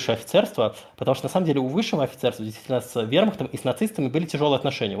как раз высшее офицерство, потому что на самом деле у высшего офицерства действительно с вермахтом и с нацистами были тяжелые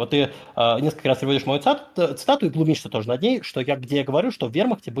отношения. Вот ты несколько раз приводишь мою цитату и глумишься тоже над ней, где я говорю, что в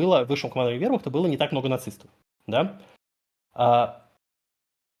вермахте было, в высшем командовании вермахта было не так много нацистов, да. А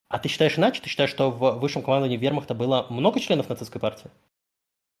ты считаешь иначе? Ты считаешь, что в высшем командовании вермахта было много членов нацистской партии?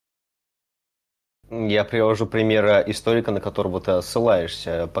 Я привожу пример историка, на которого ты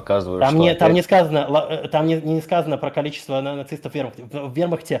ссылаешься, показываю, там не сказано про количество нацистов в вермахте. В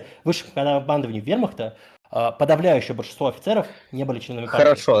вермахте, в высшем командовании вермахта подавляющее большинство офицеров не были членами партии.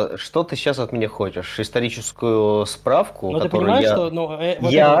 Хорошо, что ты сейчас от меня хочешь? Историческую справку, ты которую понимаешь, что...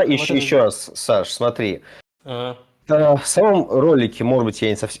 Еще раз, Саш, смотри. В самом ролике, может быть, я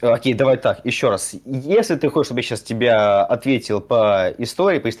не совсем... Окей, давай так, еще раз. Если ты хочешь, чтобы я сейчас тебя ответил по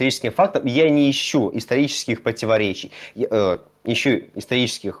истории, по историческим фактам, я не ищу исторических противоречий, ищу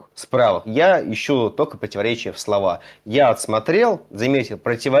исторических справок. Я ищу только противоречия в слова. Я отсмотрел, заметил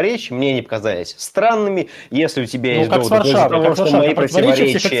противоречия, мне не показались странными. Если у тебя есть доводы из-за того, что мои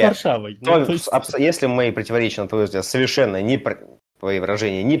противоречия... Если мои противоречия, на твой взгляд, совершенно твои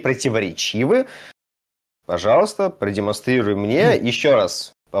выражения не противоречивы, пожалуйста, продемонстрируй мне. Еще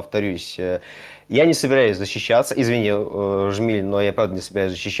раз повторюсь, я не собираюсь защищаться. Извини, Жмиль, но я правда не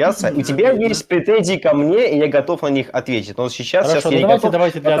собираюсь защищаться. У тебя есть претензии ко мне, и я готов на них ответить. Но сейчас я не готов,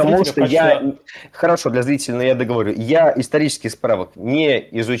 потому что я... Хорошо, для зрителей, но я договорю. Я исторических справок не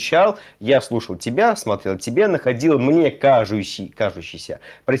изучал. Я слушал тебя, смотрел тебе, находил мне кажущиеся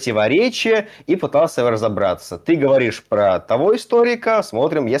противоречия и пытался разобраться. Ты говоришь про того историка,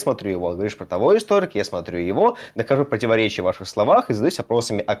 я смотрю его. Говоришь про того историка, я смотрю его, нахожу противоречия в ваших словах и задаюсь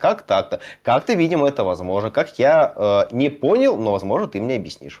вопросами, а как так-то? Как ты, видимо, это возможно? Как я не понял, но, возможно, ты мне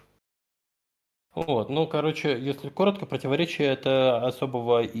объяснишь. Если коротко, противоречия это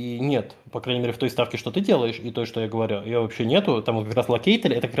особого и нет. По крайней мере, в той ставке, что ты делаешь, и той, что я говорю. Ее вообще нету. Там как раз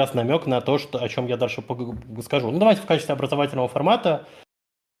локейтель, это как раз намек на то, о чем я дальше скажу. Давайте в качестве образовательного формата.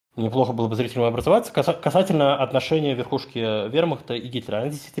 Неплохо было бы зрителям образоваться. Касательно отношения верхушки вермахта и Гитлера. Они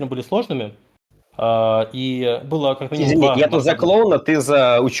действительно были сложными. И было как минимум Извини, я тут за клоуна, ты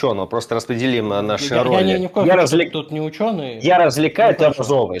за ученого. Просто распределим наши роли. Я ни в коем случае тут не ученый. Я развлекаю, ты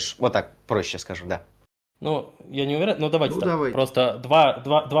образовываешь. Вот так проще скажу, да. Я не уверен. Давайте так. Давай. Просто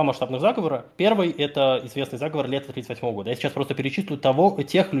два масштабных заговора. Первый – это известный заговор лета 1938 года. Я сейчас просто перечислю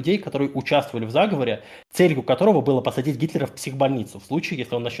тех людей, которые участвовали в заговоре, целью которого было посадить Гитлера в психбольницу в случае,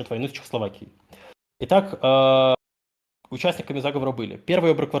 если он начнет войну с Чехословакией. Итак, участниками заговора были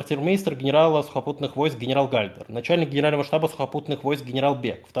первый оберквартирмейстер генерала сухопутных войск генерал Гальдер, начальник генерального штаба сухопутных войск генерал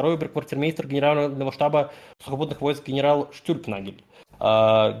Бек, второй оберквартирмейстер генерального штаба сухопутных войск генерал Штюльпнагель,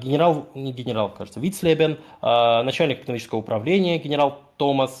 Вицлебен, начальник экономического управления генерал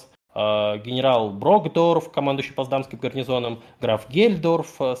Томас, генерал Брокдорф, командующий Потсдамским гарнизоном, граф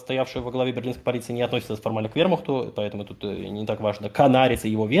Гельдорф, стоявший во главе берлинской полиции, не относится формально к вермахту, поэтому тут не так важно, Канарис и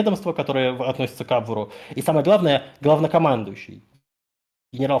его ведомство, которое относится к Абверу. И самое главное, главнокомандующий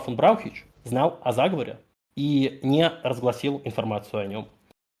генерал фон Браухич знал о заговоре и не разгласил информацию о нем.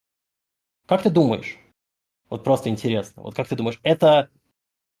 Как ты думаешь? Вот просто интересно. Вот как ты думаешь, это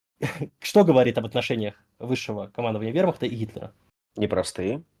что говорит об отношениях высшего командования вермахта и Гитлера?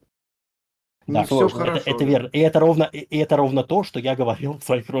 Непростые. Не все хорошо. Это верно. И это ровно то, что я говорил в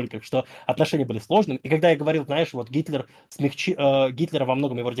своих роликах, что отношения были сложными. И когда я говорил, знаешь, вот Гитлера во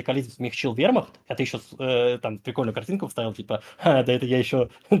многом его радикализм смягчил вермахт, а ты еще там прикольную картинку вставил, типа, да это я еще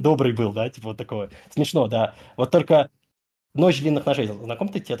добрый был, да, типа вот такое. Смешно, да. Вот только ночь длинных ножей. Знаком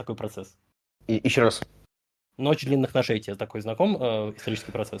тебе такой процесс? Еще раз. Ночь длинных ножей тебе такой знаком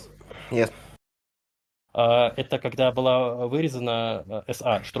исторический процесс? Нет. Это когда была вырезана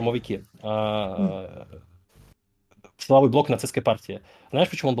СА, штурмовики. силовой блок нацистской партии. Знаешь,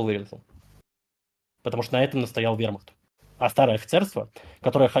 почему он был вырезан? Потому что на этом настоял вермахт. А старое офицерство,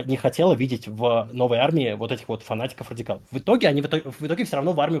 которое не хотело видеть в новой армии вот этих вот фанатиков-радикалов. В итоге все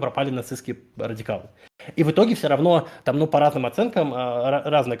равно в армию пропали нацистские радикалы. И в итоге все равно, там, ну, по разным оценкам,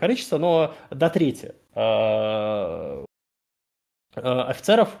 разное количество, но до трети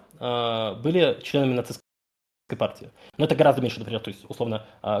офицеров были членами нацистской партии. Но это гораздо меньше, например, то есть, условно,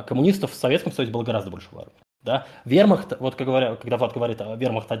 коммунистов в Советском Союзе было гораздо больше в армии. Да? Вермахт, вот когда Влад говорит,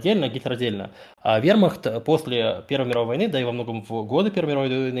 вермахт отдельно, Гитлер отдельно, вермахт после Первой мировой войны, да и во многом в годы Первой мировой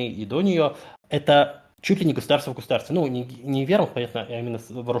войны и до нее, это чуть ли не государство в государстве. Ну, не вермахт, понятно, а именно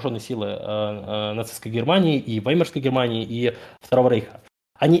вооруженные силы нацистской Германии и Веймарской Германии и Второго Рейха.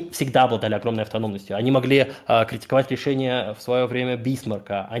 Они всегда обладали огромной автономностью. Они могли критиковать решения в свое время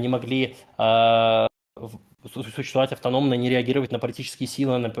Бисмарка, они могли существовать автономно, не реагировать на политические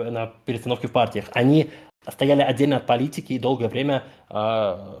силы, на перестановки в партиях. Они стояли отдельно от политики, и долгое время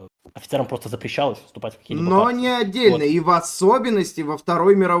офицерам просто запрещалось вступать в какие-либо Но партии. не отдельно, Вот. и в особенности во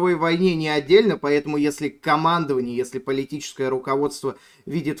Второй мировой войне не отдельно, поэтому если командование, если политическое руководство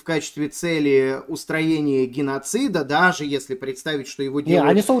видит в качестве цели устроение геноцида, даже если представить, что его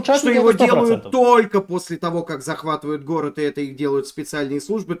делают, делают только после того, как захватывают город, и это их делают специальные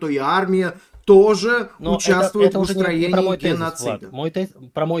службы, то и армия тоже участвует в устроении геноцида.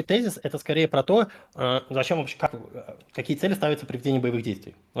 Про мой тезис это скорее про то, зачем вообще, какие цели ставятся при ведении боевых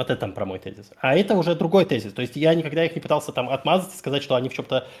действий. Вот это там про мой тезис. А это уже другой тезис. То есть я никогда их не пытался там отмазать и сказать, что они в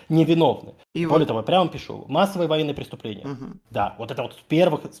чем-то невиновны. И более того, прямо пишу. Массовые военные преступления. Да, вот это вот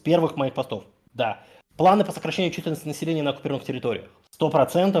с первых моих постов. Да. Планы по сокращению численности населения на оккупированных территориях.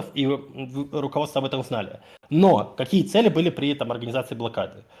 100%, и руководство об этом знали. Но какие цели были при там, организации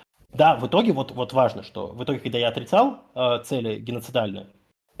блокады? Да, в итоге, вот важно, что в итоге, когда я отрицал цели геноцидальные,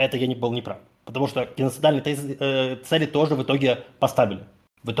 это я был неправ. Потому что геноцидальные цели тоже в итоге поставили.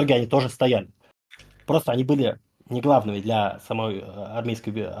 В итоге они тоже стояли. Просто они были не главными для самой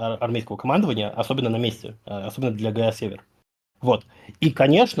армейского командования, особенно на месте, особенно для ГА «Север». Вот. И,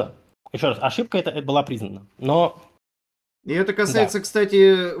 конечно, еще раз, ошибка это была признана. Но... И это касается, да.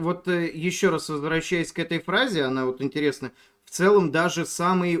 Кстати, вот еще раз возвращаясь к этой фразе, она вот интересна. В целом, даже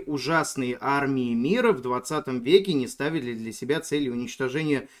самые ужасные армии мира в 20 веке не ставили для себя цели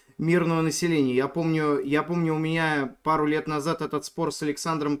уничтожения мирного населения. Я помню, у меня пару лет назад этот спор с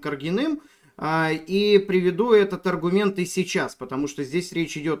Александром Каргиным, и приведу этот аргумент и сейчас, потому что здесь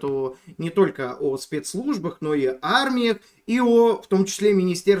речь идет не только о спецслужбах, но и армиях, и в том числе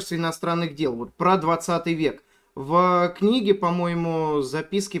Министерстве иностранных дел. Вот про 20 век. В книге, по-моему,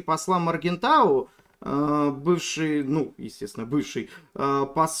 «Записки посла Моргентау», бывший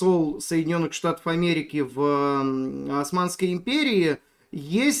посол Соединенных Штатов Америки в Османской империи,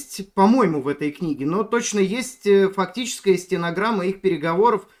 есть, по-моему, в этой книге, но точно есть фактическая стенограмма их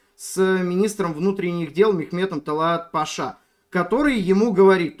переговоров с министром внутренних дел Мехметом Талаат-Паша, который ему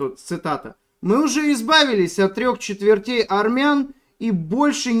говорит, тут цитата: «Мы уже избавились от 3/4 армян, и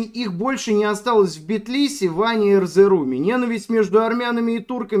их больше не осталось в Бетлисе, Ване и Эрзеруме. Ненависть между армянами и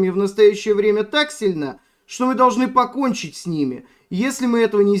турками в настоящее время так сильна, что мы должны покончить с ними. Если мы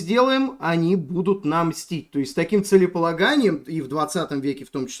этого не сделаем, они будут нам мстить». То есть, с таким целеполаганием, и в 20 веке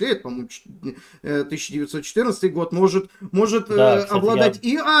в том числе, это, по-моему, 1914 год, может да, кстати, обладать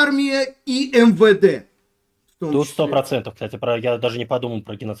и армия, и МВД. Тут 100%, кстати, я даже не подумал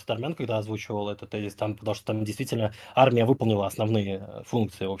про геноцид армян, когда озвучивал этот тезис, потому что там действительно армия выполнила основные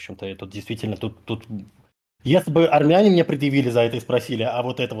функции, в общем-то, и тут действительно, тут если бы армяне мне предъявили за это и спросили, а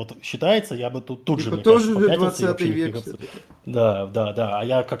вот это вот считается, я бы тут же, мне тоже кажется, 20 век. Да, а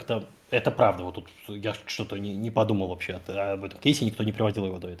я как-то, это правда, вот тут я что-то не подумал вообще об этом кейсе, никто не приводил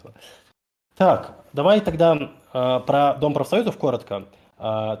его до этого. Так, давай тогда про Дом профсоюзов коротко.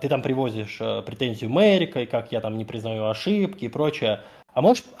 Ты там привозишь претензию Мэрика, и как я там не признаю ошибки и прочее. А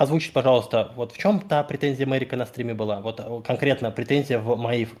можешь озвучить, пожалуйста, вот в чем та претензия Мэрика на стриме была? Вот конкретно претензия в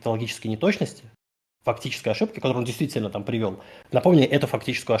моей фактологической неточности, фактической ошибке, которую он действительно там привел. Напомни эту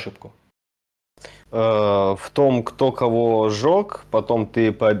фактическую ошибку. В том, кто кого сжег, потом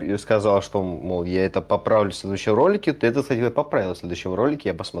ты сказал, что, мол, я это поправлю в следующем ролике. Ты это, кстати, поправил в следующем ролике,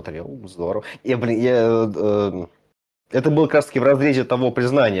 я посмотрел, здорово. Это было как раз таки в разрезе того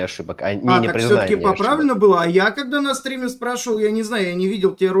признания ошибок, а не так признания все-таки поправлено было. А я когда на стриме спрашивал, я не знаю, я не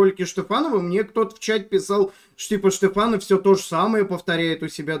видел те ролики Штефанова, мне кто-то в чате писал, что типа Штефанов все то же самое повторяет у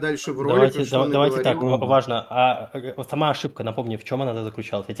себя дальше в роликах. Давайте так, важно. А сама ошибка, напомни, в чем она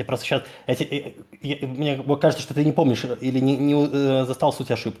заключалась? Я тебе просто сейчас... Мне кажется, что ты не помнишь или не застал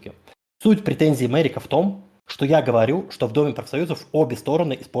суть ошибки. Суть претензии Мэрика в том, что я говорю, что в Доме профсоюзов обе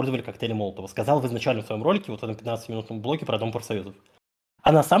стороны использовали коктейли Молотова. Сказал в изначальном своем ролике, вот в этом 15-минутном блоке про Дом профсоюзов.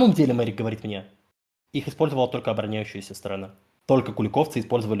 А на самом деле, Мэрик говорит мне, их использовала только обороняющаяся сторона. Только куликовцы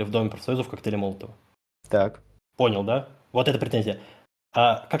использовали в Доме профсоюзов коктейли Молотова. Так. Понял, да? Вот это претензия.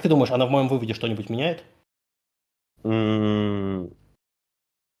 А как ты думаешь, она в моем выводе что-нибудь меняет?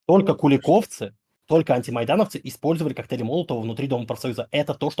 Только куликовцы, только антимайдановцы использовали коктейли Молотова внутри Дома профсоюза.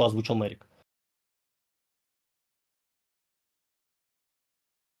 Это то, что озвучил Мэрик.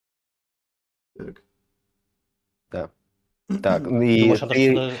 Да. Так, Думаешь,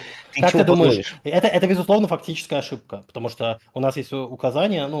 как ты думаешь, думаешь? это безусловно фактическая ошибка, потому что у нас есть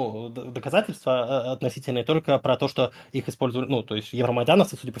указания, доказательства относительные только про то, что их использовали, то есть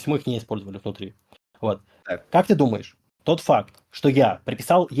евромайдановцы, судя по всему, их не использовали внутри. Вот. Так. Как ты думаешь, тот факт, что я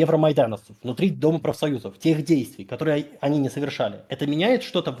приписал евромайдановцев внутри Дома профсоюзов, тех действий, которые они не совершали, это меняет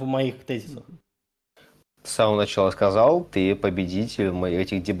что-то в моих тезисах? С самого начала сказал, ты победитель в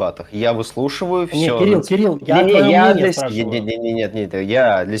этих дебатах. Я выслушиваю все. Нет, Кирилл, я твое мнение спрашиваю. Нет,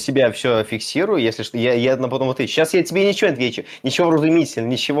 я для себя все фиксирую, если что, я на потом отвечу. Сейчас я тебе ничего отвечу, ничего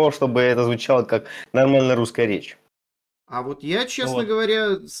вразумительного, ничего, чтобы это звучало как нормальная русская речь. А вот я, честно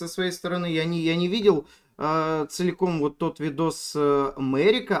говоря, со своей стороны, я не видел целиком вот тот видос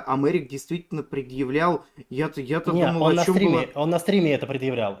Мэрика, а Мэрик действительно предъявлял, я-то думал, он о чем было... он на стриме это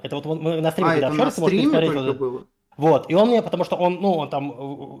предъявлял. Это вот мы на стриме, когда это на общались, можете стриме посмотреть, только было? Вот, и он мне, потому что он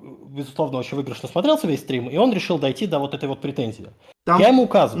там, безусловно, очень выигрышно смотрелся весь стрим, и он решил дойти до вот этой вот претензии. Там, я ему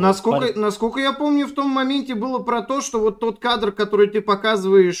указываю. Насколько я помню, в том моменте было про то, что вот тот кадр, который ты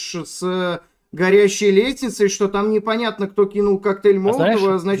показываешь с горящей лестницей, что там непонятно, кто кинул коктейль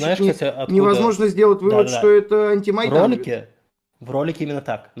Молотова, значит, невозможно сделать вывод, что это антимайдановец. В ролике именно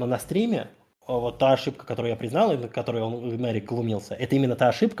так, но на стриме вот та ошибка, которую я признал, и которой Мэрик глумился, это именно та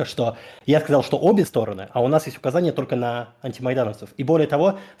ошибка, что я сказал, что обе стороны, а у нас есть указание только на антимайдановцев. И более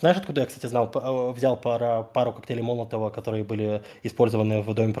того, знаешь, откуда я, кстати, взял пару коктейлей Молотова, которые были использованы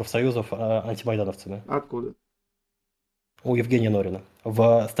в Доме профсоюзов антимайдановцами? Откуда? У Евгения Норина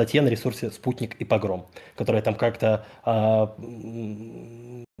в статье на ресурсе «Спутник и погром», которая там как-то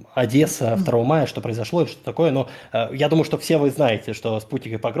Одесса 2 мая, что произошло, или что такое, но я думаю, что все вы знаете, что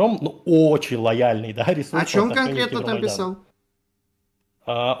 «Спутник и погром», очень лояльный, да, ресурс. О чем конкретно там писал?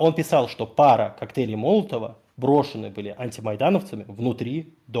 Он писал, что пара коктейлей Молотова брошены были антимайдановцами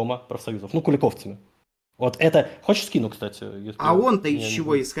внутри Дома профсоюзов, куликовцами. Вот это... Хочешь скину, кстати? А он-то из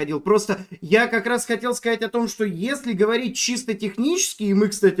чего исходил? Просто я как раз хотел сказать о том, что если говорить чисто технически, и мы,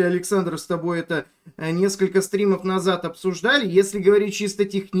 кстати, Александр, с тобой это несколько стримов назад обсуждали, если говорить чисто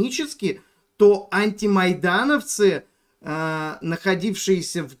технически, то антимайдановцы,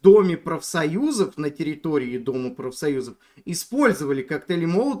 находившиеся в Доме профсоюзов, на территории Дома профсоюзов, использовали коктейли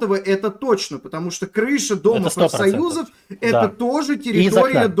Молотова, это точно, потому что крыша Дома профсоюзов это тоже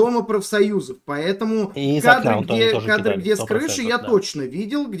территория Дома профсоюзов, поэтому кадры, где с крыши, я точно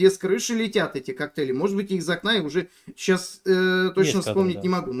видел, где с крыши летят эти коктейли, может быть, и из окна, я уже сейчас точно вспомнить не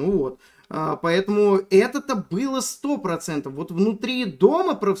могу, поэтому это-то было 100%, вот внутри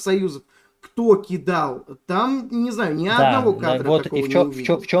Дома профсоюзов кто кидал, там, не знаю, ни одного кадра вот такого и не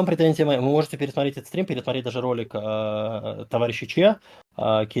увидел. В чем претензия моя? Вы можете пересмотреть этот стрим, пересмотреть даже ролик товарища Че,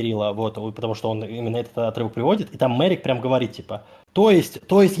 Кирилла, вот, потому что он именно этот отрывок приводит, и там Мэрик прям говорит, типа, то есть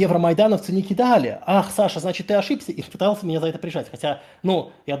евромайдановцы не кидали, ах, Саша, значит, ты ошибся, и пытался меня за это прижать, хотя,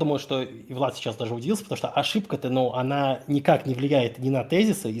 я думаю, что и Влад сейчас даже удивился, потому что ошибка-то, она никак не влияет ни на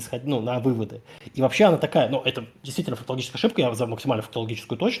тезисы, на выводы, и вообще она такая, это действительно фактологическая ошибка, я за максимальную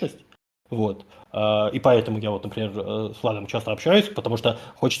фактологическую точность. Вот. И поэтому я например, с Владом часто общаюсь, потому что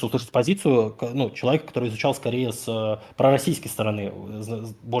хочется услышать позицию человека, который изучал скорее с пророссийской стороны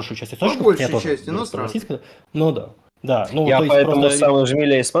большую часть источников. По большей части, но сразу. Да. Я поэтому сам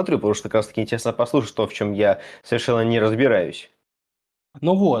Жмиля и смотрю, потому что как раз таки интересно послушать то, в чем я совершенно не разбираюсь.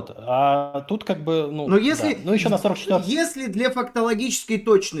 А тут Но если, еще на 44. Если для фактологической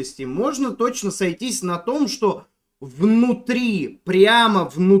точности можно точно сойтись на том, что прямо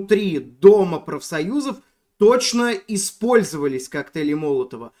внутри Дома профсоюзов точно использовались коктейли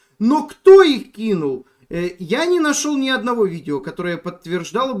Молотова. Но кто их кинул? Я не нашел ни одного видео, которое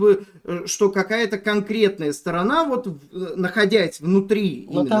подтверждало бы, что какая-то конкретная сторона, находясь внутри,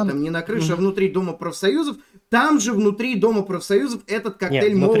 там не на крыше, а внутри Дома профсоюзов, там же внутри Дома профсоюзов этот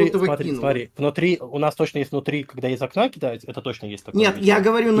коктейль Молотова кинул. Смотри, внутри, у нас точно есть внутри, когда из окна кидать, это точно есть такое. Нет, я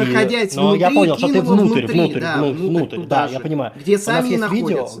говорю, находясь внутри, я понял, что ты внутрь, да, я понимаю. Где сами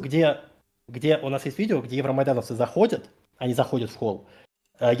находятся. У нас есть видео, где евромайдановцы заходят, они заходят в холл,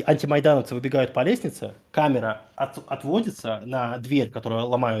 антимайдановцы выбегают по лестнице, камера отводится на дверь, которую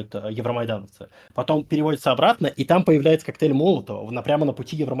ломают евромайдановцы, потом переводится обратно, и там появляется коктейль Молотова прямо на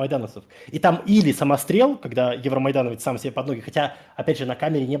пути евромайдановцев. И там или самострел, когда евромайдановец сам себе под ноги, хотя, опять же, на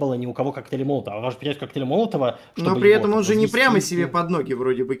камере не было ни у кого коктейля Молотова, а важно принять коктейль Молотова, чтобы но при этом его он же не возвести. прямо себе под ноги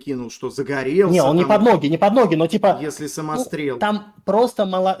вроде бы кинул, что загорелся. Не, он не под ноги, но типа... Если самострел. Там просто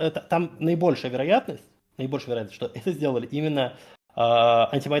там наибольшая вероятность, что это сделали именно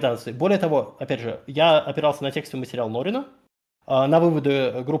антимайдановцы. Более того, опять же, я опирался на текстовый материал Норина, на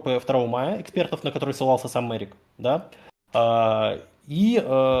выводы группы 2 мая, экспертов, на которые ссылался сам Мэрик, да, и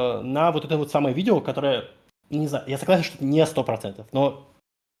на вот это вот самое видео, которое, не знаю, я согласен, что это не 100%, но...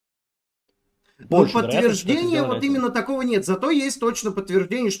 Ну, подтверждения вот именно такого нет. Зато есть точно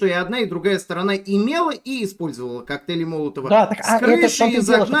подтверждение, что и одна, и другая сторона имела и использовала коктейли Молотова. Да, так, с крыши, из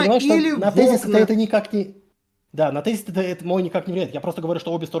окна или на тезис это никак не... Да, на тезис это мой никак не влияет. Я просто говорю,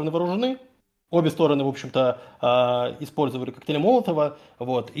 что обе стороны вооружены, обе стороны, в общем-то, использовали коктейли Молотова,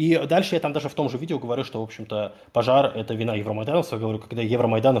 вот. И дальше я там даже в том же видео говорю, что, в общем-то, пожар – это вина евромайдановцев. Я говорю, когда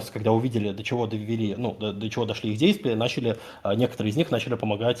евромайдановцы, когда увидели, до чего довели, ну, до чего дошли их действия, некоторые из них начали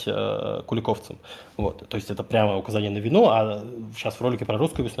помогать куликовцам. Вот. То есть это прямо указание на вину, а сейчас в ролике про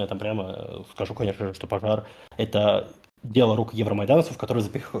русскую весну я там прямо скажу, конечно же, что пожар – это дело рук евромайдановцев, которые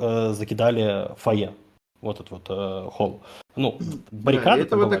закидали фойе. Вот этот вот холл. Ну, баррикады. Да,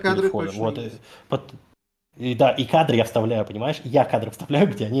 этого-то кадры точно вот, и кадры я вставляю, понимаешь? Я кадры вставляю,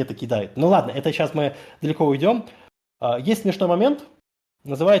 где они это кидают. Ну ладно, это сейчас мы далеко уйдем. Есть смешной момент.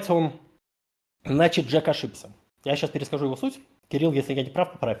 Называется он «Значит, Джек ошибся». Я сейчас перескажу его суть. Кирилл, если я не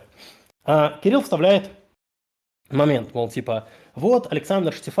прав, поправь. Кирилл вставляет момент, мол, типа, вот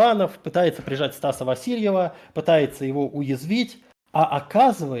Александр Штефанов пытается прижать Стаса Васильева, пытается его уязвить, а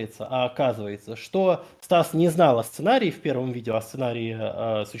оказывается, что Стас не знал о сценарии в первом видео, о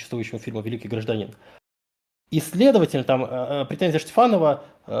сценарии существующего фильма «Великий гражданин». И, следовательно, там претензия Штефанова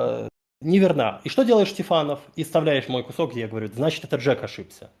неверна. И что делает Штефанов? И вставляешь мой кусок, где я говорю, значит, это Джек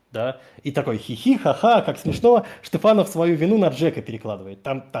ошибся. Да? И такой хихи, ха-ха, как смешно, Штефанов свою вину на Джека перекладывает.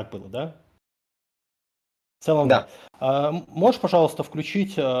 Там так было, да? В целом, да. Можешь, пожалуйста,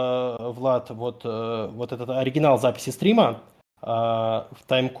 включить, Влад, вот этот оригинал записи стрима, в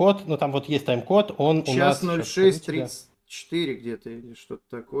тайм-код, ну там вот есть тайм-код, он у нас... Час 06:34 где-то или что-то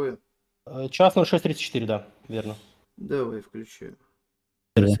такое. Час 06:34, да, верно. Давай, включаю.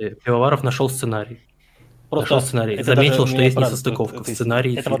 Пивоваров нашел сценарий. Просто Заметил, что есть несостыковка в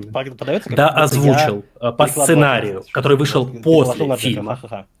сценарии это фильма. Вот подается, да, озвучил по сценарию, который вышел после фильма.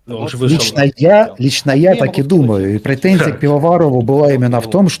 Лично я так и думаю. И претензия к Пивоварову была именно в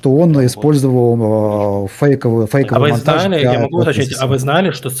том, что он использовал фейковый монтаж. Я могу уточнить, а вы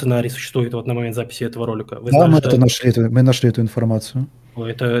знали, что сценарий существует вот на момент записи этого ролика? Да, мы нашли эту информацию.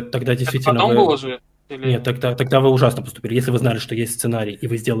 Это тогда действительно... Потом было же? Нет, тогда вы ужасно поступили. Если вы знали, что есть сценарий, и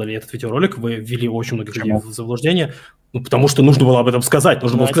вы сделали этот видеоролик, вы ввели очень многих людей в заблуждение, потому что нужно было об этом сказать.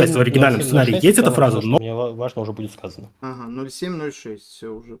 Нужно было сказать, что в оригинальном сценарии есть эта фраза, но... Мне важно уже будет сказано. Ага, 07:06, все,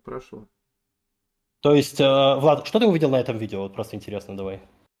 уже прошло. То есть, Влад, что ты увидел на этом видео? Вот просто интересно, давай.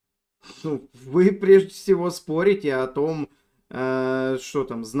 Ну, вы прежде всего спорите о том, что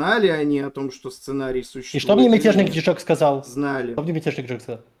там, знали они о том, что сценарий существует. И что мне мятежник Джек сказал? Знали. Что мне мятежник Джек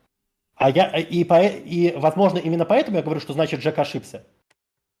сказал? Возможно, именно поэтому я говорю, что значит Джек ошибся.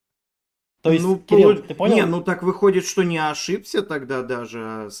 То есть, Кирилл, ты понял? Не, ну так выходит, что не ошибся тогда даже,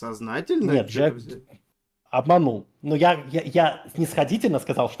 а сознательно. Нет, Джек обманул. Но я снисходительно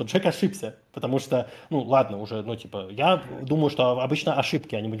сказал, что Джек ошибся. Потому что, ну ладно, уже, я думаю, что обычно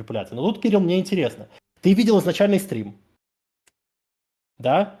ошибки, а не манипуляции. Но тут, Кирилл, мне интересно. Ты видел изначальный стрим?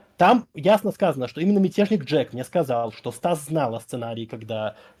 Да? Там ясно сказано, что именно мятежник Джек мне сказал, что Стас знал о сценарии,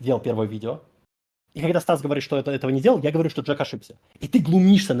 когда делал первое видео. И когда Стас говорит, что этого не делал, я говорю, что Джек ошибся. И ты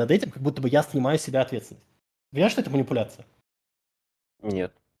глумишься над этим, как будто бы я снимаю с себя ответственность. Понимаешь, что это манипуляция?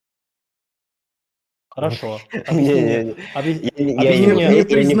 Нет. Хорошо. Не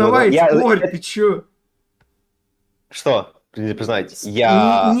признавай, спорь, ты чё? Что? Признать.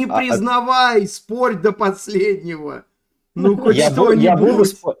 Не признавай, спорь до последнего. Ну, хоть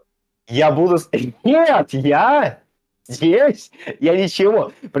что-нибудь. Нет, я здесь, я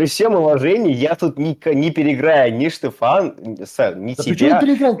ничего. При всем уважении, я тут не переиграю ни Штефан, ни тебя. Почему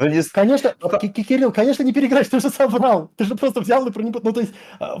переиграл? Конечно, Кирилл, конечно, не переиграешь, ты же соврал. Ты же просто взял и пронипал. Ну, то есть,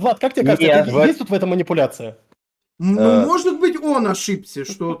 Влад, как тебе кажется, есть тут в этом манипуляция? Ну, может быть, он ошибся,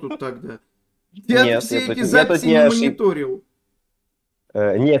 что тут тогда? Я все эти записи не мониторил.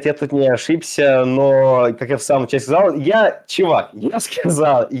 Нет, я тут не ошибся, но, как я в самом начале сказал, я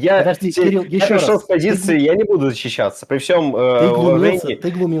сказал, Подожди, Кирилл, я еще пришел раз. с позиции, я не буду защищаться, при всем уважении.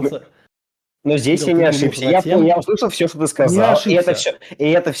 Ты глумился. Но здесь Кирилл, я не ты глумился ошибся. над тем. Я услышал все, что ты Не сказал, и ошибся.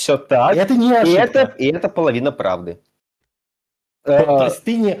 это все так, Это не ошибка. и это половина правды. То есть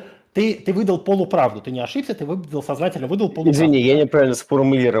ты выдал полуправду, ты не ошибся, ты сознательно выдал полуправду. Извини, я неправильно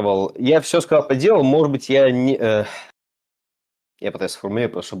сформулировал. Я все сказал по делу, может быть, я не... Я пытаюсь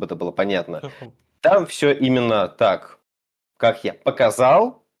сформулировать, чтобы это было понятно. Там все именно так, как я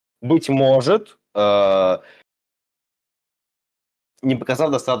показал. Быть может, не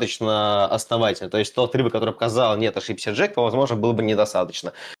показал достаточно основательно. То есть тот отрывок, который показал, нет, ошибся Джек, возможно, было бы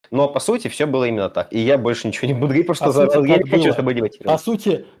недостаточно. Но, по сути, все было именно так. И я больше ничего не буду говорить, потому что я не хочу с тобой дебатировать.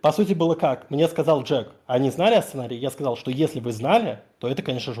 По сути, было как? Мне сказал Джек, они знали о сценарии? Я сказал, что если вы знали, то это,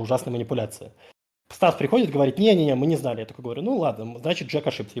 конечно же, ужасная манипуляция. Стас приходит, говорит, не-не-не, мы не знали. Я такой говорю, ну ладно, значит, Джек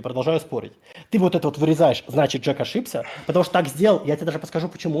ошибся. И продолжаю спорить. Ты вот это вот вырезаешь, значит, Джек ошибся, потому что так сделал, я тебе даже подскажу,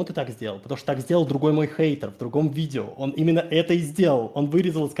 почему ты так сделал. Потому что так сделал другой мой хейтер в другом видео. Он именно это и сделал. Он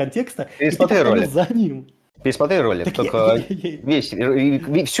вырезал из контекста и повторил за ним. Пересмотри ролик, так только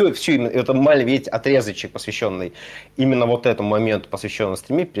все, это маленький весь отрезочек, посвященный именно вот этому моменту, посвященному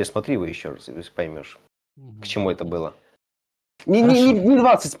стриме, пересмотри его еще раз, и поймешь, к чему это было. Не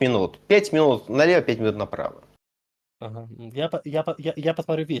 20 минут, 5 минут налево, 5 минут направо. Ага. Я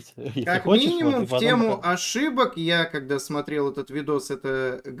посмотрю весь. Как минимум, в тему ошибок, я, когда смотрел этот видос,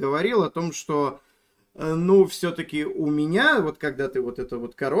 это говорил о том, что ну, все-таки у меня, вот когда ты вот эту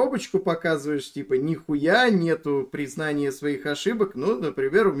вот коробочку показываешь, типа, нихуя нету признания своих ошибок, ну,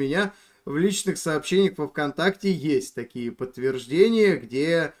 например, у меня в личных сообщениях во ВКонтакте есть такие подтверждения,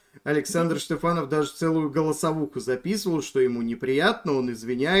 где Александр Штефанов даже целую голосовуху записывал, что ему неприятно, он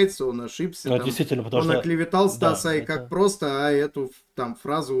извиняется, он ошибся, ну, там, действительно, потому он оклеветал Стаса, да, и как просто, а эту там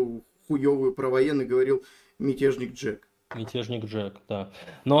фразу хуевую про военный говорил мятежник Джек. Мятежник Джек, да.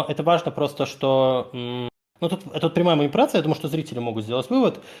 Но это важно просто, что... Ну, тут прямая манипуляция, я думаю, что зрители могут сделать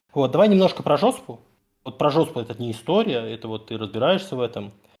вывод. Вот, давай немножко про жопу. Вот про жопу это не история, это вот ты разбираешься в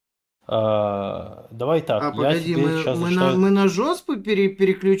этом. Давай так. Погоди, мы на жопу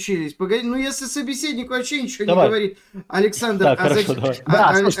переключились. Погоди, ну если собеседник вообще ничего не говорит. Александр, так, хорошо,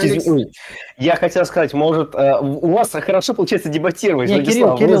 слушайте, я хотел сказать, может, у вас хорошо получается дебатировать, не,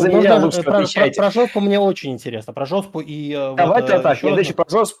 Владислав, Кирилл, за меня лучше отвечаете. Про жопу мне очень интересно, про жопу и... Давай так, я дальше про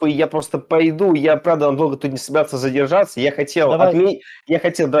жопу, и я просто пойду, я, правда, долго тут не собирался задержаться, я хотел,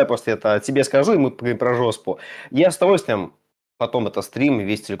 давай просто это тебе скажу, и мы поговорим про жопу. Я с удовольствием потом это стрим,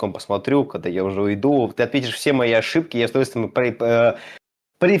 весь целиком посмотрю, когда я уже уйду. Ты ответишь все мои ошибки, я с удовольствием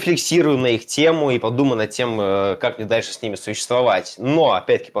порефлексирую на их тему и подумаю над тем, как мне дальше с ними существовать. Но,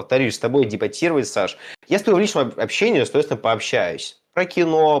 опять-таки, повторюсь, с тобой дебатировать, Саш, я с тобой в личном общении, соответственно, пообщаюсь. Про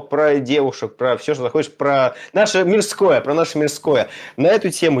кино, про девушек, про все, что захочешь, про наше мирское. На эту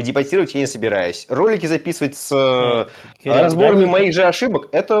тему дебатировать я не собираюсь. Ролики записывать с разборами моих же ошибок,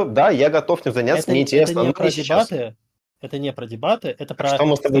 это, да, я готов этим заняться, мне интересно. Это не про дебаты. Это не про дебаты, это про... Что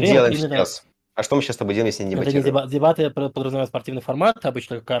мы с тобой делаем сейчас? А что мы сейчас с тобой делаем, если не дебатируем? Это не дебаты подразумевают спортивный формат,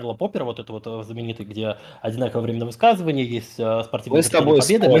 обычно Карла Поппера, вот это вот знаменитый, где одинаковое время на высказывание, есть спортивные мы с тобой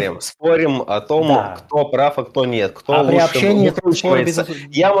победы. Спорим о том, кто прав, а кто нет, кто лучше выкручивается.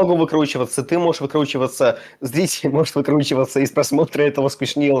 Я могу выкручиваться, ты можешь выкручиваться, зритель может выкручиваться из просмотра этого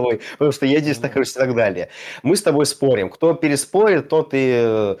скучниловой, потому что я здесь нахожусь и так далее. Мы с тобой спорим. Кто переспорит, тот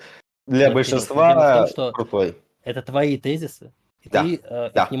и для большинства крутой. Это твои тезисы, и ты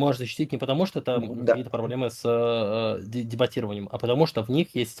их не можешь защитить не потому, что там какие-то проблемы с дебатированием, а потому что в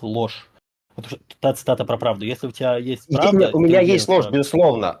них есть ложь. Вот та цитата про правду. Если у тебя есть правда... У меня есть ложь,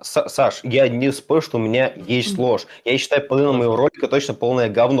 безусловно. Саш, я не спорю, что у меня есть ложь. Я считаю, половина моего ролика точно полное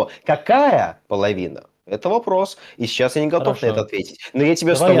говно. Какая половина? Это вопрос. И сейчас я не готов на это ответить. Но я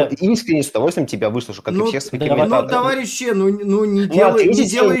тебя искренне с удовольствием тебя выслушаю, как и всех своих комментаторов. Ну, товарищи, не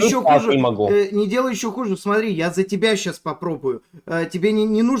делай еще хуже. Не делай еще хуже. Смотри, я за тебя сейчас попробую. Тебе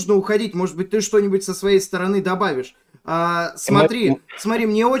не нужно уходить. Может быть, ты что-нибудь со своей стороны добавишь. Смотри,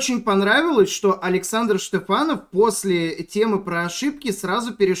 мне очень понравилось, что Александр Штефанов после темы про ошибки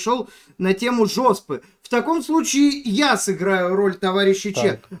сразу перешел на тему жопы. В таком случае я сыграю роль товарища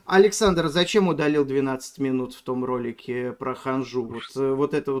Че. Александр, зачем удалил 12 минут в том ролике про ханжу?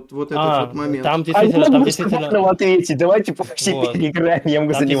 Вот этот момент. Там действительно... ответить. Давайте по всей переиграем, я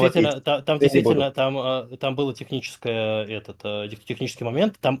могу за него ответить. Там действительно, там был технический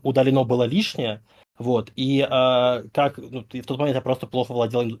момент, там удалено было лишнее. Вот, и в тот момент я просто плохо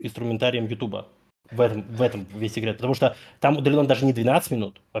владел инструментарием Ютуба. В этом весь секрет. Потому что там удалено даже не 12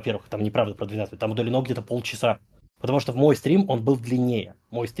 минут, во-первых, там неправда про 12 минут, там удалено где-то полчаса. Потому что в мой стрим он был длиннее.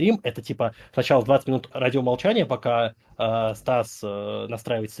 Мой стрим — это типа сначала 20 минут радиомолчания, пока Стас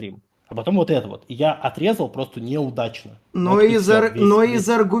настраивает стрим. А потом вот это вот. И я отрезал просто неудачно. Но, Вот и всё, из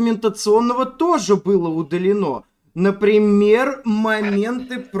аргументационного тоже было удалено. Например,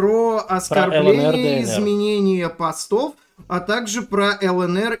 моменты про оскорбление, ЛНР, изменение постов, а также про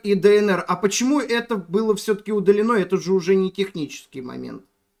ЛНР и ДНР. А почему это было все-таки удалено? Это же уже не технический момент.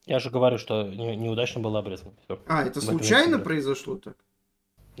 Я же говорю, что неудачно было обрезано. Всё. А, это случайно произошло так?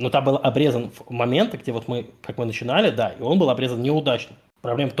 Ну, там был обрезан момент, где вот мы, как мы начинали, да, и он был обрезан неудачно.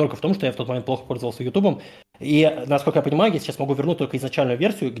 Проблема только в том, что я в тот момент плохо пользовался Ютубом. И, насколько я понимаю, я сейчас могу вернуть только изначальную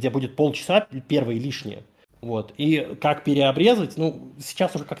версию, где будет полчаса первые лишние. Вот. И как переобрезать, ну,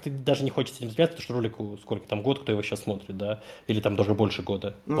 сейчас уже как-то даже не хочется этим заниматься, потому что ролику сколько там, год, кто его сейчас смотрит, да? Или там даже больше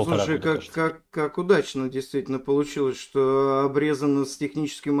года. Ну, слушай, года, как удачно действительно получилось, что обрезано с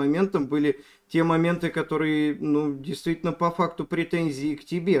техническим моментом были те моменты, которые, ну, действительно по факту претензии к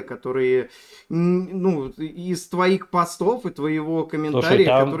тебе, которые, ну, из твоих постов и твоего комментария, слушай,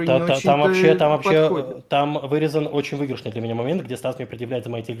 которые не очень подходят. там вырезан очень выигрышный для меня момент, где Стас мне предъявляет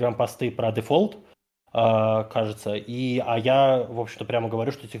за мои телеграм-посты про дефолт, кажется, а я, в общем-то, прямо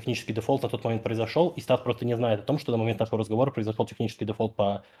говорю, что технический дефолт на тот момент произошел, и Стас просто не знает о том, что на момент нашего разговора произошел технический дефолт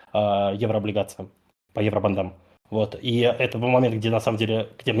по еврооблигациям, по евробандам. Вот, и это был момент, где, на самом деле,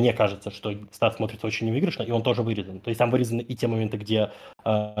 где мне кажется, что Стас смотрится очень невыигрышно, и он тоже вырезан. То есть там вырезаны и те моменты, где,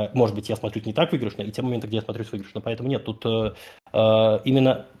 может быть, я смотрю не так выигрышно, и те моменты, где я смотрю выигрышно. Поэтому нет, тут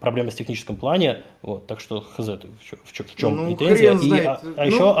именно проблема в техническом плане. Вот, так что хз, в чем претензия.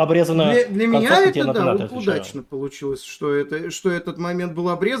 Еще обрезано... Для меня это, да, удачно получилось, что этот момент был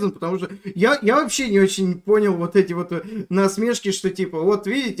обрезан, потому что я вообще не очень понял вот эти вот насмешки, что типа, вот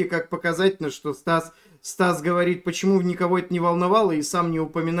видите, как показательно, что Стас говорит, почему никого это не волновало, и сам не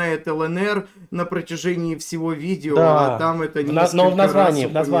упоминает ЛНР на протяжении всего видео, да. А там это несколько Но в названии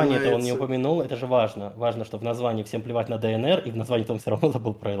это он не упомянул, это же важно. Важно, что в названии всем плевать на ДНР, и в названии он все равно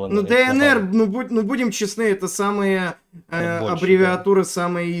забыл про ЛНР. Ну, ДНР, будем честны, это самая аббревиатура,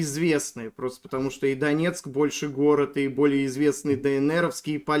 самая известная, просто потому что и Донецк больше город, и более известные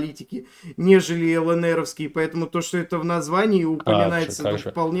ДНРовские политики, нежели ЛНРовские, поэтому то, что это в названии упоминается,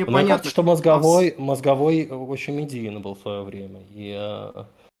 это вполне понятно. Мне кажется, что мозговой очень медийный был в свое время, и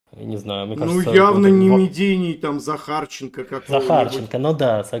не знаю, мне кажется... Ну, явно не медийный, там, Захарченко какого-нибудь. Захарченко, ну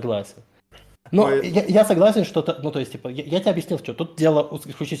да, согласен. Но я согласен, что... Ну, то есть, типа, я тебе объяснил, что тут дело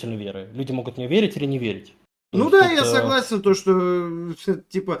исключительно веры. Люди могут мне верить или не верить. Ну да, я согласен, то, что,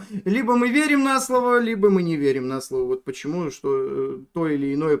 типа, либо мы верим на слово, либо мы не верим на слово. Вот почему, что то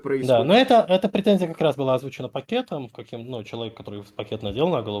или иное происходит. Да, но эта претензия как раз была озвучена пакетом, человек, который пакет надел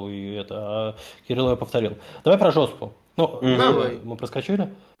на голову, а Кирилл ее повторил. Давай про жестку. Ну, давай. Мы проскочили.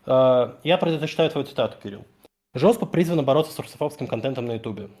 Я зачитаю твою цитату, Кирилл. Жестко призвано бороться с русофобским контентом на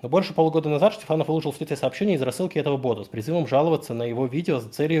Ютубе. Но больше полугода назад Штефанов выложил слитое сообщение из рассылки этого бота с призывом жаловаться на его видео с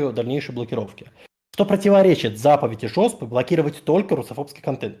целью дальнейшей блокировки. Что противоречит заповеди жестко блокировать только русофобский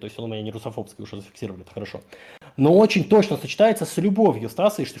контент. То есть он у меня не русофобский, уже зафиксировали, это хорошо. Но очень точно сочетается с любовью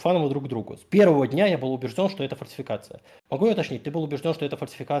Стаса и Штефанова друг к другу. С первого дня я был убежден, что это фальсификация. Могу я уточнить, ты был убежден, что это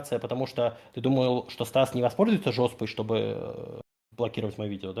фальсификация, потому что ты думал, что Стас не воспользуется жесткой, чтобы блокировать мое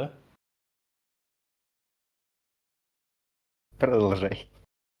видео, да? Продолжай.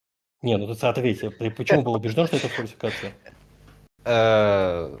 Не, ну ты ответь, ты почему был убежден, что это фальсификация?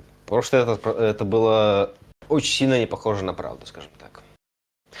 Потому что это было очень сильно не похоже на правду, скажем так.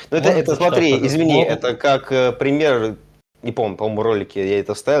 Ну, это смотри, извини, это как пример, не помню, по-моему, в ролике я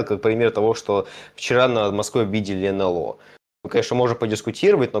это вставил, как пример того, что вчера над Москвой обидели НЛО. Мы, конечно, можем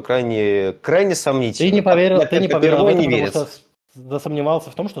подискутировать, но крайне сомнительно. Ты не поверил в это, потому что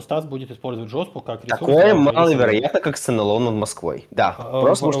засомневался в том, что Стас будет использовать жестку как ресурс. Такое маловероятно, как с НЛО над Москвой. Да,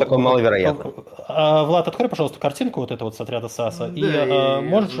 просто потому что такое маловероятно. Влад, открой, пожалуйста, картинку вот эту вот с отряда САСа. Да, и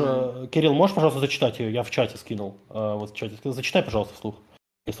можешь, Кирилл, можешь, пожалуйста, зачитать ее? Я в чате скинул. Вот в чате скинул. Зачитай, пожалуйста, вслух,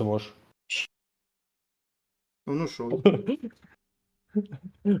 если можешь. Он ушел.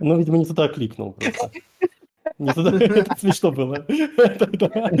 Ну, видимо, не туда кликнул просто. Не туда, это смешно было.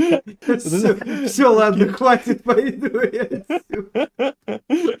 Все, ладно, хватит, пойду я.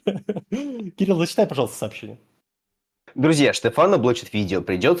 Кирилл, зачитай, пожалуйста, сообщение. Друзья, Штефана блочит видео,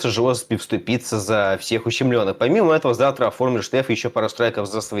 придется жестко вступиться за всех ущемленных. Помимо этого, завтра оформлю Штеф еще пару страйков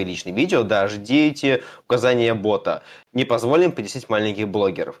за свои личные видео, да, ждите указания бота. Не позволим потеснить маленьких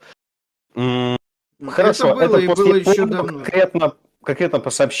блогеров. Хорошо, это было еще давно. Конкретно по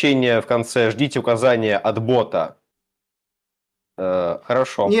сообщению в конце ждите указания от бота.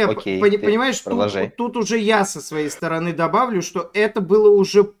 Хорошо, Не, окей, понимаешь, продолжай. тут уже я со своей стороны добавлю, что это было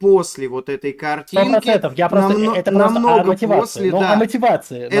уже после вот этой картинки. 100%. Я просто, это просто намного о мотивации. после, Но да. о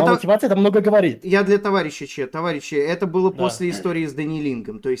мотивации. Но о мотивации это много говорит. Я для товарища товарищи, это было Да. после истории с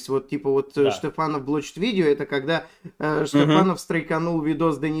Данилингом. То есть вот типа вот Да. Штефанов блочит видео, это когда Штефанов страйканул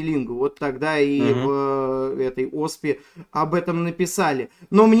видос Данилингу. Вот тогда и в этой ОСПе об этом написали.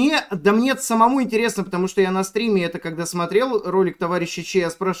 Но мне самому интересно, потому что я на стриме это когда смотрел ролик товарища Че, я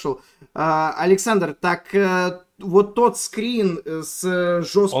спрашивал: Александр, так вот тот скрин с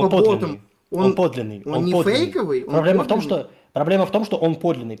жестко-ботом, он подлинный. Он не подлинный. фейковый? Проблема в том, что он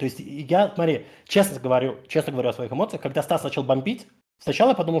подлинный. То есть я, смотри, честно говорю о своих эмоциях, когда Стас начал бомбить, сначала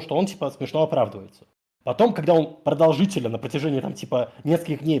я подумал, что он типа смешно оправдывается. Потом, когда он продолжительно на протяжении там типа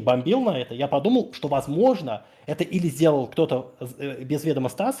нескольких дней бомбил на это, я подумал, что возможно это или сделал кто-то без ведома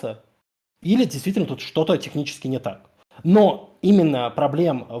Стаса, или действительно тут что-то технически не так. Но именно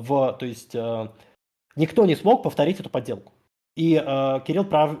проблем то есть никто не смог повторить эту подделку. И Кирилл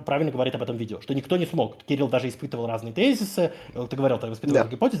правильно говорит об этом видео, что никто не смог. Кирилл даже испытывал разные тезисы, ты говорил, ты испытывал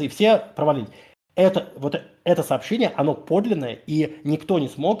гипотезы, и все провалились. Это сообщение, оно подлинное, и никто не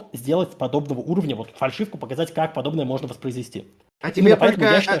смог сделать подобного уровня, вот фальшивку, показать, как подобное можно воспроизвести. Тебе поэтому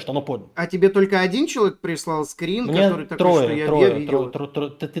я считаю, что оно подлинное. А тебе только один человек прислал скрин, Мне который такой, что я видел?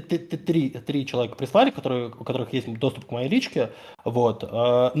 Три человека прислали, у которых есть доступ к моей личке, вот.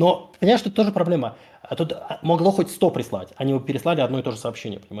 Но, понимаешь, что это тоже проблема. А тут могло хоть 100 прислать, они бы переслали одно и то же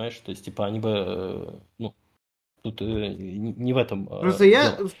сообщение, понимаешь? То есть, типа, они бы, тут не в этом. Просто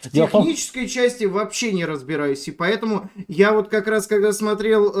я в технической части вообще не разбираюсь, и поэтому я вот как раз, когда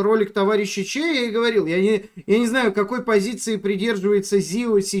смотрел ролик товарища Че, я и говорил, я не знаю, какой позиции придерживается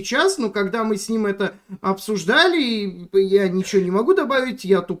Зио сейчас, но когда мы с ним это обсуждали, я ничего не могу добавить,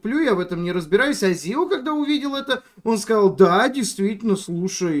 я туплю, я в этом не разбираюсь, а Зио, когда увидел это, он сказал: да, действительно,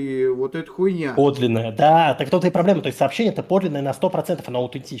 слушай, вот это хуйня. Подлинная, да, так тут и проблема, то есть сообщение это подлинное на 100%, оно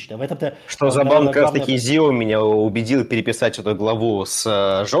аутентичное. В этом-то, что забавно, как раз таки Зио меня убедил переписать эту главу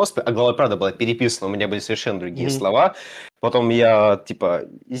с жесткой, а глава, правда, была переписана, у меня были совершенно другие слова. Потом я, типа: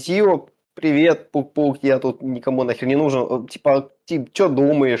 Зио, привет, пук-пук, я тут никому нахер не нужен. Типа, ты что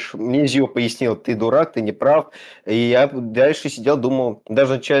думаешь? Мне Зио пояснил: ты дурак, ты не прав. И я дальше сидел, думал,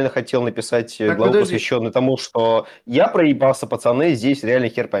 даже начально хотел написать главу, посвященную тому, что я проебался, пацаны, здесь реально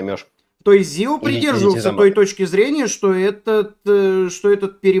хер поймешь. То есть Зио придерживался той точки зрения, что этот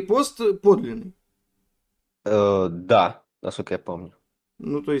перепост подлинный? Да, насколько я помню.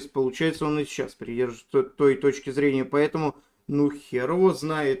 Ну, то есть, получается, он и сейчас придерживается той точки зрения, поэтому, хер его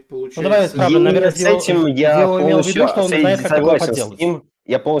знает, получается. Наверное, с этим я полностью согласен с ним.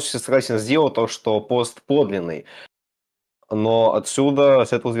 Я полностью согласен с Дио, то, что пост подлинный. Но отсюда,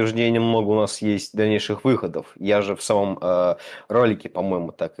 с этого утверждения, много у нас есть дальнейших выходов. Я же в самом ролике,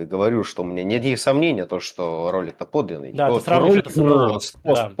 по-моему, так и говорю, что у меня нет никаких сомнений, то, что ролик-то подлинный. Да, ты сравниваешь это с НЛО.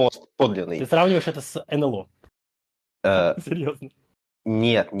 Пост подлинный. Ты сравниваешь это с НЛО. Серьезно.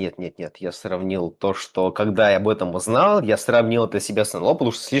 Нет. Я сравнил то, что когда я об этом узнал, я сравнил это себя с НЛО,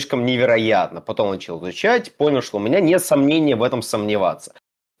 потому что слишком невероятно. Потом начал изучать, понял, что у меня нет сомнения в этом сомневаться.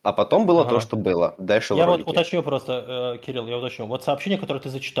 А потом было то, что было. Дальше я вот уточню просто, Кирилл, Вот сообщение, которое ты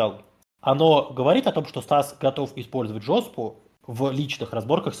зачитал, оно говорит о том, что Стас готов использовать жестку в личных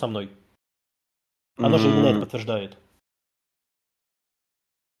разборках со мной? Оно же именно это подтверждает.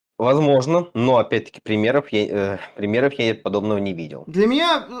 Возможно, но опять-таки примеров я подобного не видел. Для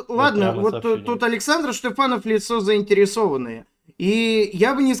меня, ладно, вот тут Александр Штефанов лицо заинтересованное. И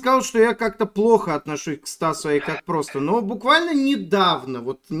я бы не сказал, что я как-то плохо отношусь к Стасу и как просто, но буквально недавно,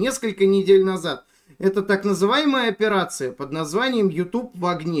 вот несколько недель назад, это так называемая операция под названием YouTube в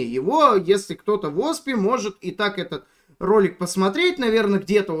огне. Его, если кто-то в ОСПе, может и так этот ролик посмотреть, наверное,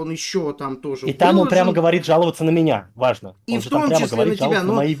 где-то он еще там тоже и там он прямо говорит жаловаться на меня, важно. И в том числе на тебя.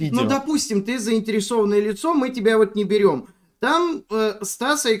 Ну, допустим, ты заинтересованное лицо, мы тебя вот не берем. Там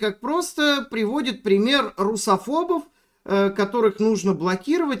Стаса и как просто приводит пример русофобов, которых нужно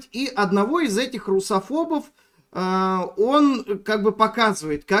блокировать, и одного из этих русофобов он как бы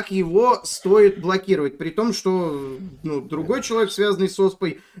показывает, как его стоит блокировать, при том, что другой человек, связанный с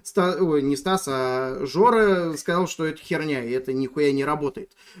ОСПой, не Стас, а Жора, сказал, что это херня, и это нихуя не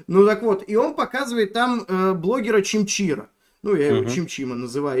работает. Ну так вот, и он показывает там блогера Чимчира, я его Чимчима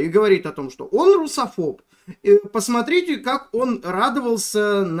называю, и говорит о том, что он русофоб. Посмотрите, как он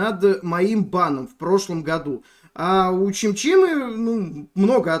радовался над моим баном в прошлом году. А у Чимчимы,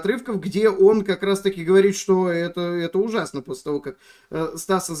 много отрывков, где он как раз-таки говорит, что это ужасно после того, как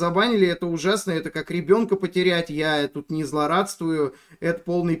Стаса забанили, это ужасно, это как ребенка потерять, я тут не злорадствую, это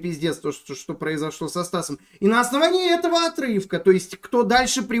полный пиздец, то, что произошло со Стасом. И на основании этого отрывка, то есть кто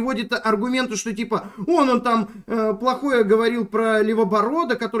дальше приводит аргументы, что типа, он там плохое говорил про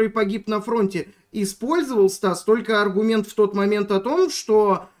Левоборода, который погиб на фронте, использовал Стас только аргумент в тот момент о том,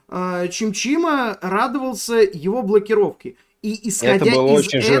 что Чимчима радовался его блокировке. И исходя это был из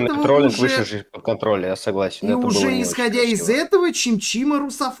очень жирный этого троллинг, уже... вышедший из-под контроля, я согласен. И это уже было не исходя очень из красиво. этого Чимчима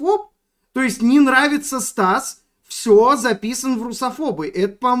русофоб. То есть не нравится Стас, все записан в русофобы.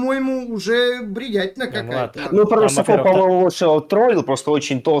 Это, по-моему, уже бредятина какая-то. Про русофоб, по-моему, лучше троллил, просто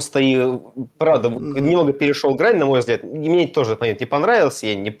очень толстый и, правда, немного перешел грань, на мой взгляд. И мне тоже момент не понравился,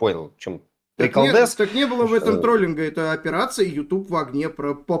 я не понял, в чем приколдес. Так не было в этом троллинга, это операция YouTube в огне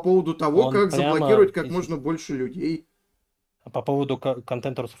по поводу того, как заблокировать как можно больше людей. По поводу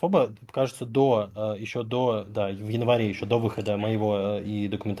контента русофоба, кажется, в январе, еще до выхода моего и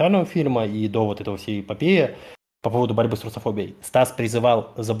документального фильма, и до вот этого всей эпопеи, по поводу борьбы с русофобией, Стас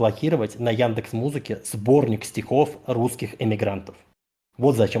призывал заблокировать на Яндекс.Музыке сборник стихов русских эмигрантов.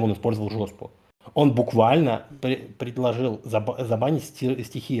 Вот зачем он использовал жестку. Он буквально предложил забанить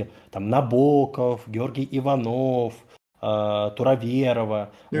стихи там Набоков, Георгий Иванов, Туроверова.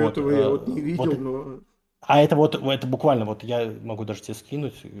 Этого я не видел, но... А это буквально, я могу даже тебе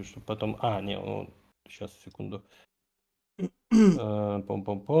скинуть, чтобы потом... сейчас, секунду.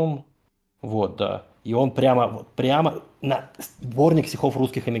 Пом-пом-пом. Вот, да. И он прямо на сборник стихов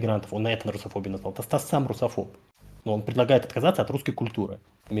русских эмигрантов, он на это на русофобию назвал. Это Стас сам русофоб. Но он предлагает отказаться от русской культуры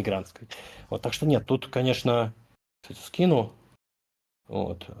эмигрантской. Вот, так что нет, тут, конечно, кстати, скину.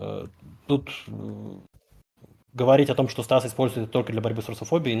 Вот. Тут говорить о том, что Стас использует это только для борьбы с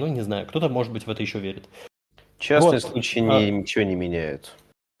русофобией, не знаю. Кто-то, может быть, в это еще верит. Частные случаи ничего не меняют.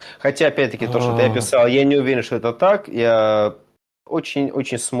 Хотя, опять-таки, то, что ты описал, я не уверен, что это так. Я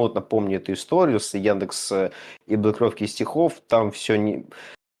очень смутно помню эту историю с Яндекс и блокировки стихов. Там все не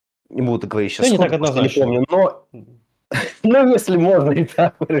буду говорить сейчас, не так однозначно. Не помню, но если можно и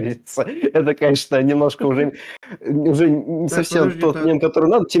так выразиться, это, конечно, немножко уже не совсем тот момент, который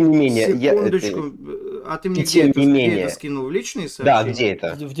надо, тем не менее. Секундочку, а ты мне где это скинул? В личные сообщения? Да, где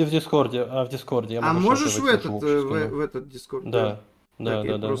это? В Дискорде. В Дискорде. А можешь в этот Дискорд? Да.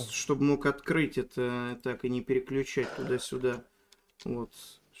 Я просто, чтобы мог открыть это, так и не переключать туда-сюда. Вот,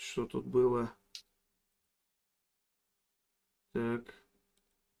 что тут было. Так.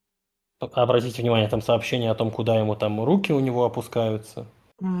 Обратите внимание, там сообщение о том, куда ему там руки у него опускаются.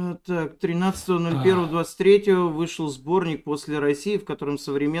 Так, 13.01.23 вышел сборник «После России», в котором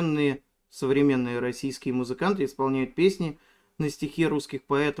современные российские музыканты исполняют песни на стихи русских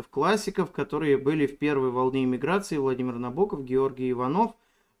поэтов-классиков, которые были в первой волне эмиграции: Владимир Набоков, Георгий Иванов,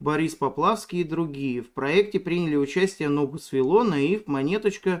 Борис Поплавский и другие. В проекте приняли участие Ногу Свело, Наив,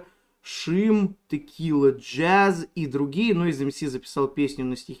 Монеточка, Шим, Текила, Джаз и другие. Из МС записал песню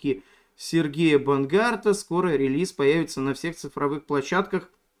на стихи Сергея Бангарта. Скоро релиз появится на всех цифровых площадках.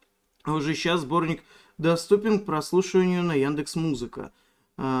 А уже сейчас сборник доступен к прослушиванию на Яндекс.Музыка.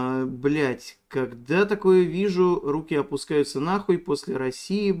 Когда такое вижу, руки опускаются нахуй. После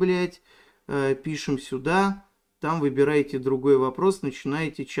России, пишем сюда. Там выбираете другой вопрос,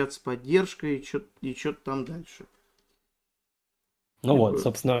 начинаете чат с поддержкой и что-то там дальше.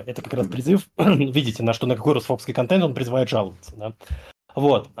 Собственно, это как раз призыв. Видите, на какой русофобский контент он призывает жаловаться, да?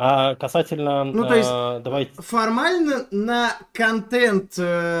 Вот. А касательно... то есть, формально на контент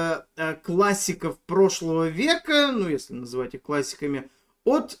классиков прошлого века, если называть их классиками,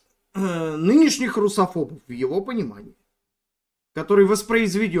 от нынешних русофобов, в его понимании, который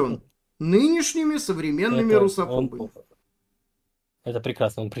воспроизведен нынешними современными русофобами. Это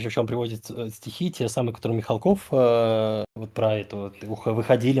прекрасно. Он причем приводит стихи, те самые, которые Михалков про это.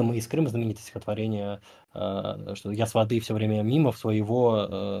 Выходили мы из Крыма, знаменитое стихотворение, что я с воды все время мимо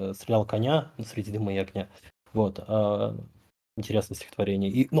своего стрелял коня среди дыма и огня. Вот. Интересное стихотворение.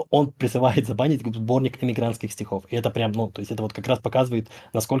 И он призывает забанить сборник эмигрантских стихов. И это прям, то есть это как раз показывает,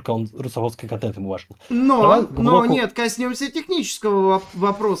 насколько он русофобский контент ему важен. Но нет, коснемся технического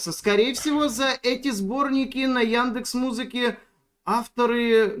вопроса. Скорее всего, за эти сборники на Яндекс.Музыке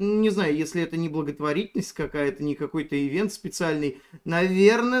авторы, не знаю, если это не благотворительность какая-то, не какой-то ивент специальный,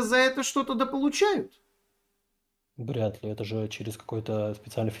 наверное, за это что-то дополучают. Вряд ли. Это же через какой-то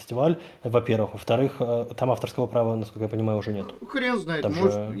специальный фестиваль, во-первых. Во-вторых, там авторского права, насколько я понимаю, уже нет. Хрен знает.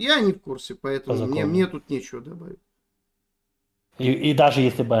 Я не в курсе, поэтому мне тут нечего добавить. И даже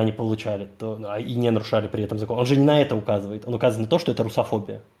если бы они получали, то и не нарушали при этом закон. Он же не на это указывает. Он указывает на то, что это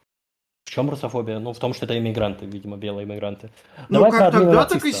русофобия. чем русофобия? Ну, в том, что это иммигранты, видимо, белые иммигранты. Ну, Давай про как админа тогда,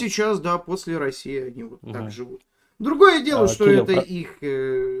 так и нациста. сейчас, да, после России они вот так Мгм. живут. Другое дело, что Кирилл, это про- их,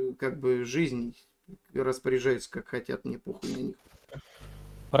 как бы, жизнь, распоряжаются как хотят, мне похуй на них.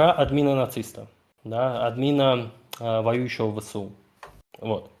 Про админа нациста, да, админа, воюющего в ВСУ.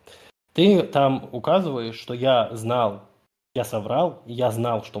 Вот. Ты там указываешь, что я знал, я соврал, и я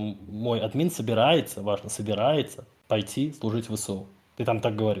знал, что мой админ собирается, важно, собирается пойти служить в ВСУ. Ты там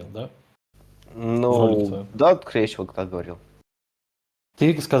так говорил, да? В ролике Ну, твоем. да, скорее всего, так говорил.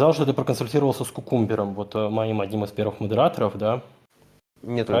 Ты сказал, что ты проконсультировался с Кукумбером, вот моим одним из первых модераторов, да?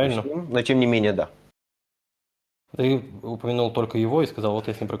 Не только с Правильно? ним, но тем не менее, да. Ты упомянул только его и сказал, вот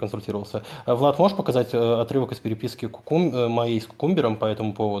я с ним проконсультировался. Влад, можешь показать отрывок из переписки моей с Кукумбером по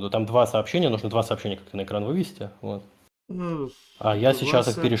этому поводу? Там 2 сообщения, нужно 2 сообщения как-то на экран вывести. Вот. Ну, А я 2 сейчас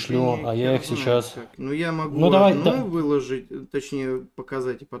их перешлю, сообщения, а я их хер знает сейчас... как. Ну, я могу Ну, давай, одно выложить, точнее,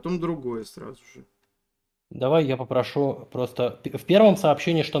 показать, и потом другое сразу же. давай я попрошу просто... В первом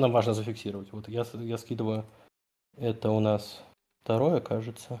сообщении что нам важно зафиксировать? Вот я скидываю. Это у нас второе,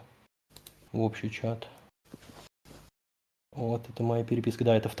 кажется, в общий чат. Вот, это моя переписка,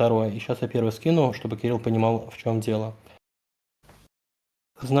 да, это второе. И сейчас я первое скину, чтобы Кирилл понимал, в чем дело.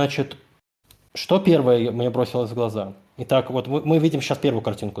 Значит, что первое мне бросилось в глаза? Итак, вот мы видим сейчас первую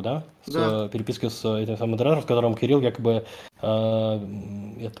картинку, да? С Да. перепиской с этим самым модератором, с которым Кирилл якобы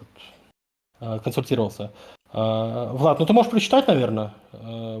консультировался. Влад, ну ты можешь прочитать, наверное,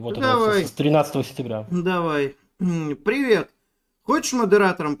 вот это вот Давай. с 13 сентября. Давай. Привет. Хочешь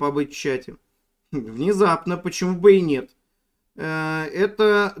модератором побыть в чате? Внезапно, почему бы и нет.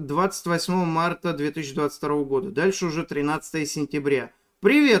 Это 28 марта 2022 года. Дальше уже 13 сентября.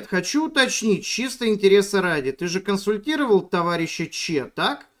 Привет, хочу уточнить, чисто интереса ради. Ты же консультировал товарища Че,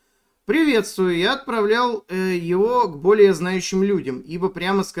 так? Приветствую, я отправлял его к более знающим людям, ибо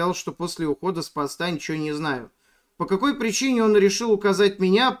прямо сказал, что после ухода с поста ничего не знаю. По какой причине он решил указать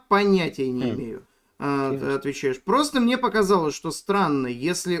меня, понятия не имею. Ты отвечаешь. Просто мне показалось, что странно,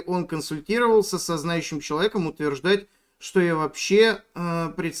 если он консультировался со знающим человеком, утверждать, что я вообще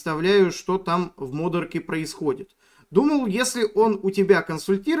представляю, что там в модерке происходит. Думал, если он у тебя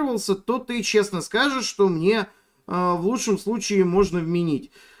консультировался, то ты честно скажешь, что мне в лучшем случае можно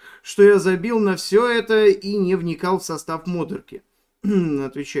вменить, что я забил на все это и не вникал в состав модерки.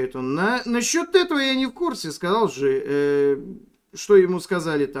 Отвечает он. Насчет этого я не в курсе, сказал же, что ему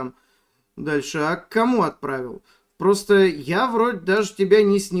сказали там дальше. А к кому отправил? Просто я вроде даже тебя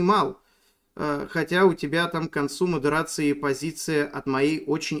не снимал. Хотя у тебя там к концу модерации позиция от моей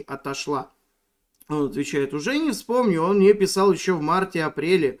очень отошла. Он отвечает, уже не вспомню, он мне писал еще в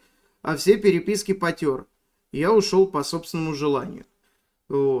марте-апреле, а все переписки потер. Я ушел по собственному желанию.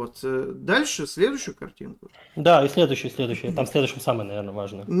 Вот. Дальше, следующую картинку. Да, и следующий. Там следующим самое, наверное,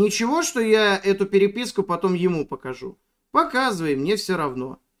 важное. Ничего, что я эту переписку потом ему покажу. Показывай, мне все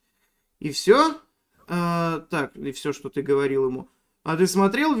равно. И все? Так, и все, что ты говорил ему. А ты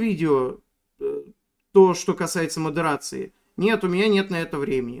смотрел видео, то, что касается модерации? Нет, у меня нет на это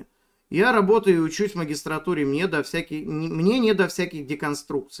времени. Я работаю и учусь в магистратуре, мне не до всяких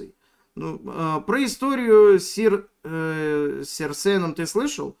деконструкций. Ну, про историю с Серсеном ты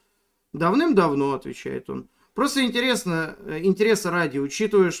слышал? Давным-давно, отвечает он. Просто интереса ради,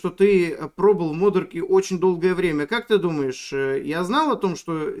 учитывая, что ты пробыл в модерке очень долгое время. Как ты думаешь, я знал о том,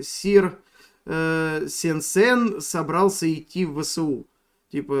 что Сир Сенсен собрался идти в ВСУ?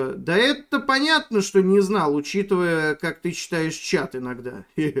 Типа, да это понятно, что не знал, учитывая, как ты читаешь чат иногда.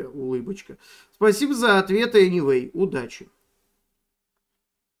 Улыбочка. Спасибо за ответы, anyway. Удачи.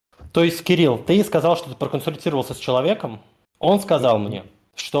 То есть, Кирилл, ты сказал, что ты проконсультировался с человеком, он сказал мне,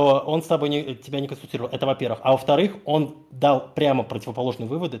 что он с тобой тебя не консультировал, это во-первых. А во-вторых, он дал прямо противоположные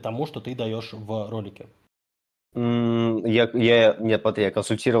выводы тому, что ты даешь в ролике. Я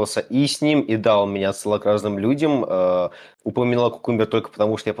консультировался и с ним, и дал меня ссылок к разным людям. Упоминал Кукумбер только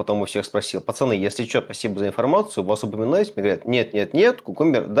потому, что я потом у всех спросил. Пацаны, если что, спасибо за информацию, вас упоминать? Мне говорят, нет,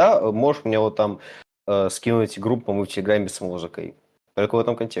 Кукумбер, да, можешь мне вот там скинуть группу, мы в Телеграме с музыкой. Только в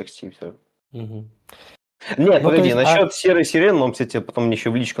этом контексте, и все. Угу. Нет, погоди, насчет серой сирены, он, кстати, потом мне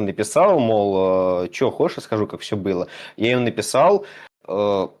еще в личку написал, мол, что хочешь, расскажу, как все было. Я ему написал,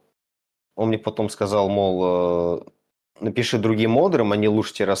 он мне потом сказал, мол, напиши другим модерам, они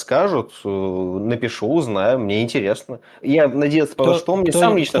лучше тебе расскажут, напишу, узнаю, мне интересно. Я надеялся, что он мне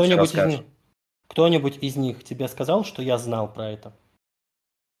сам лично все расскажет. Кто-нибудь из них тебе сказал, что я знал про это?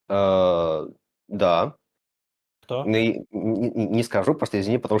 Да. Кто? Не скажу, просто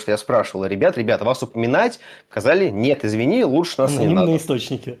извини, потому что я спрашивал, ребята, вас упоминать? Сказали, нет, извини, лучше нас не надо. Анонимные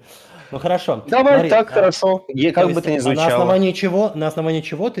источники. Ну хорошо. Давай Смотри, так, хорошо. то Как бы есть, то ни на звучало. основании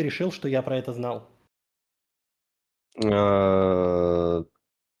чего ты решил, что я про это знал?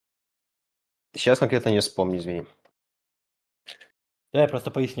 Сейчас конкретно не вспомню, извини. Да, я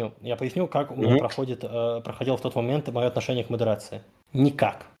просто поясню. Я поясню, как у меня проходило в тот момент мое отношение к модерации.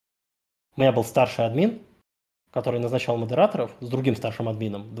 Никак. У меня был старший админ, который назначал модераторов с другим старшим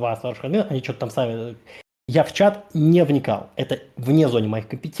админом. Два старших админа, они что-то там сами... Я в чат не вникал. Это вне зоны моих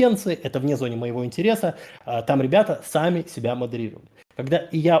компетенций, это вне зоны моего интереса. Там ребята сами себя модерируют. Когда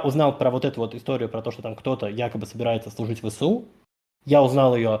и я узнал про вот эту вот историю, про то, что там кто-то якобы собирается служить в ВСУ, я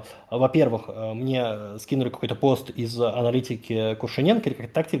узнал ее, во-первых, мне скинули какой-то пост из аналитики Куршиненко, или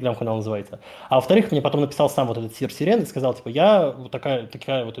как так телеграм-канал называется, а во-вторых, мне потом написал сам вот этот Сир Сирен и сказал, типа, я вот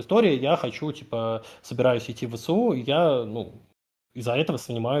такая вот история, я хочу, типа, собираюсь идти в ВСУ, и я, из-за этого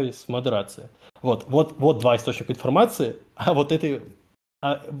занимаюсь модерацией. Вот два источника информации,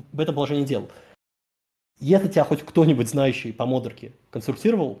 в этом положении дел. Если тебя хоть кто-нибудь знающий по модерке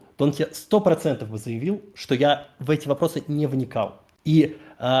консультировал, то он тебе 100% бы заявил, что я в эти вопросы не вникал. И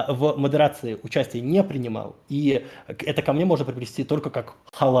в модерации участия не принимал. И это ко мне можно приплести только как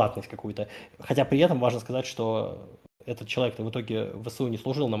халатность какую-то. Хотя при этом важно сказать, что этот человек-то в итоге в ВСУ не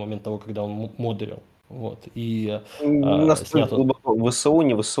служил на момент того, когда он модерил. Вот. И Настолько глубоко ВСУ,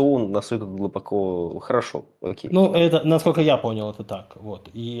 не ВСУ, настолько глубоко... Хорошо, окей. Это, насколько я понял, это так. Вот.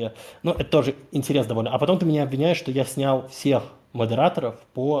 И, это тоже интересно довольно. А потом ты меня обвиняешь, что я снял всех модераторов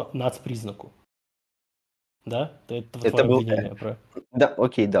по нацпризнаку. Да? Это твое обвинение. Да,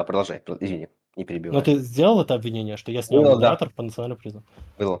 окей, да, продолжай, извини, не перебивай. Но ты сделал это обвинение, что я снял модераторов по национальному признаку?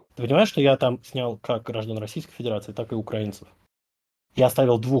 Было. Ты понимаешь, что я там снял как граждан Российской Федерации, так и украинцев? Я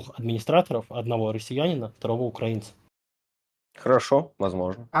оставил 2 администраторов, одного россиянина, второго украинца. Хорошо,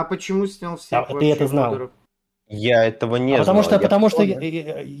 возможно. А почему снял всех ты это знал? модеров? Я этого не знал. Потому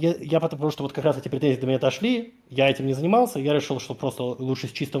что вот как раз эти претензии до меня дошли, я этим не занимался, я решил, что просто лучше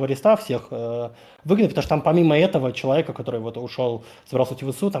с чистого листа всех выгнать, потому что там помимо этого человека, который вот ушел, собрался уйти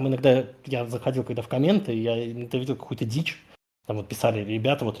в ВСУ, там иногда я заходил когда в комменты, я иногда видел какую-то дичь, там вот писали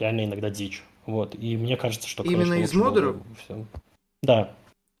ребята, вот реально иногда дичь, вот, и мне кажется, что... Именно из модеров? Да.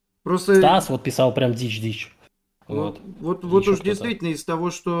 Просто... Стас вот писал прям дичь. Вот уж действительно из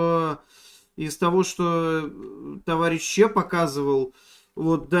того, что товарищ Че показывал,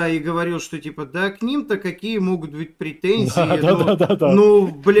 вот, да, и говорил, что, типа, да, к ним-то какие могут быть претензии.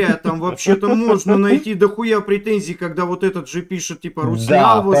 Да. Там вообще-то можно найти дохуя претензий, когда вот этот же пишет, типа,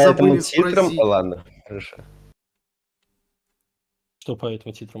 Русняву забыли спросить. Ладно, хорошо. Что по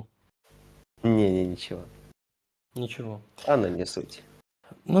этим титрам? Ничего. Ничего. Она не суть.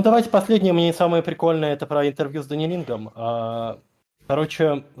 Давайте последнее, мне самое прикольное, это про интервью с Данилингом.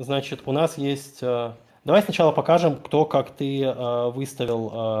 Короче, значит, у нас есть... Давай сначала покажем, кто, как ты выставил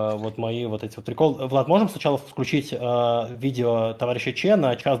вот мои вот эти вот приколы. Влад, можем сначала включить видео товарища Че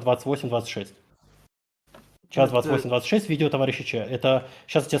на час 28-26? Час 28-26, видео товарища Че. Это...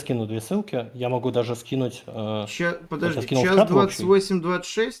 Сейчас я тебе скину 2 ссылки. Я могу даже скинуть... Подожди, час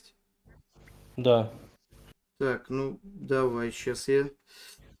 28-26? Да. Так, давай, сейчас я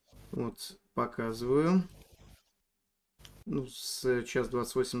вот показываю. С час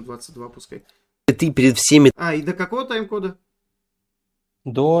 28-22 пускай. Ты перед всеми... И до какого тайм-кода?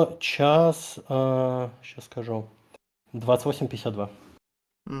 До час... сейчас скажу. 28:52.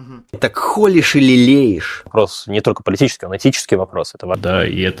 Угу. Так холишь или леешь? Вопрос не только политический, он этический вопрос. Да,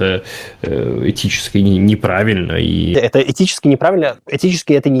 и это этически неправильно. И... Это этически неправильно,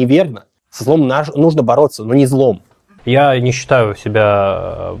 этически это неверно. Со злом нужно бороться, но не злом. Я не считаю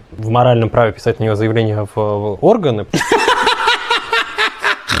себя в моральном праве писать на него заявление в органы.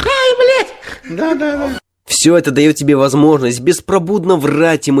 Да. Все это дает тебе возможность беспробудно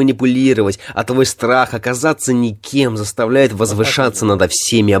врать и манипулировать, а твой страх оказаться никем заставляет возвышаться над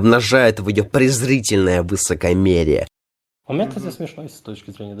всеми, обнажает твое презрительное высокомерие. Момент, кстати, смешной с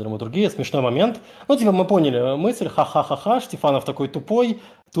точки зрения драматургии. Смешной момент. Мы поняли мысль, ха-ха-ха-ха, Штефанов такой тупой,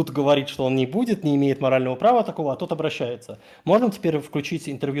 тут говорит, что он не имеет морального права такого, а тот обращается. Можем теперь включить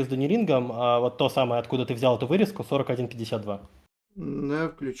интервью с Данилингом, вот то самое, откуда ты взял эту вырезку, 41:52. Да,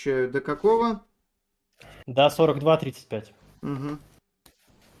 включаю. До какого? До 42:35. Угу.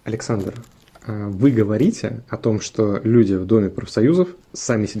 Александр, вы говорите о том, что люди в Доме профсоюзов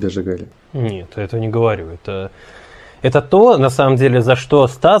сами себя сжигали? Нет, я этого не говорю. Это то, на самом деле, за что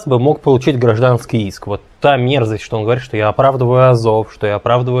Стас бы мог получить гражданский иск. Вот та мерзость, что он говорит, что я оправдываю Азов, что я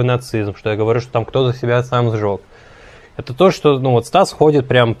оправдываю нацизм, что я говорю, что там кто-то себя сам сжег. Это то, что Стас ходит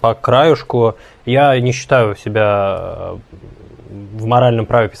прям по краюшку. Я не считаю себя в моральном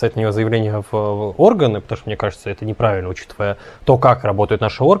праве писать на него заявление в органы, потому что, мне кажется, это неправильно, учитывая то, как работают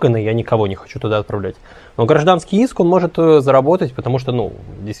наши органы, я никого не хочу туда отправлять. Но гражданский иск он может заработать, потому что, ну,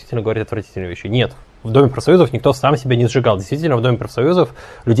 действительно говорит отвратительные вещи. Нет, в Доме профсоюзов никто сам себя не сжигал. Действительно, в Доме профсоюзов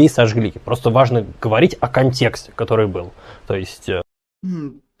людей сожгли. Просто важно говорить о контексте, который был. То есть...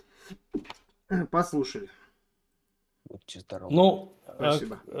 Послушали. Ну,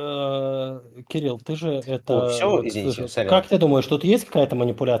 Спасибо. Кирилл, ты же это... Все, вот, извините, слушай, сорян. как ты думаешь, тут есть какая-то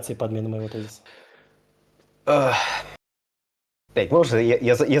манипуляция и подмена моего тезиса? Опять, можно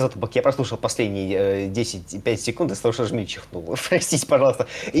я затупок? Я прослушал последние 10-5 секунд из того, что Жми чихнул. Простите, пожалуйста.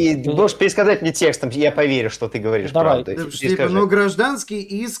 И можешь пересказать мне текстом, я поверю, что ты говоришь Давай. правду. Типа, но гражданский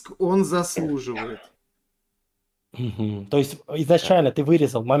иск он заслуживает. То есть изначально ты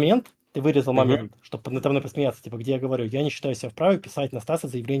вырезал момент, чтобы надо мной посмеяться, типа, где я говорю, я не считаю себя вправе писать на Стаса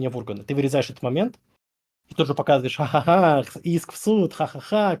заявление в органы. Ты вырезаешь этот момент и тут же показываешь, ха-ха-ха, иск в суд,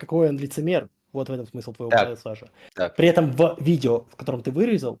 ха-ха-ха, какой он лицемер. Вот в этом смысл твоего пассажа. При этом в видео, в котором ты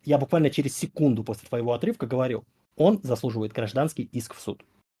вырезал, я буквально через секунду после твоего отрывка говорил, он заслуживает гражданский иск в суд.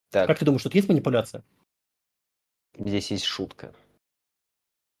 Так. Как ты думаешь, тут есть манипуляция? Здесь есть шутка.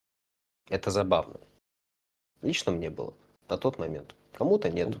 Это забавно. Лично мне было на тот момент. Кому-то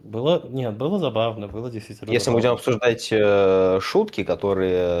нет. Было забавно, было действительно Если мы будем обсуждать шутки,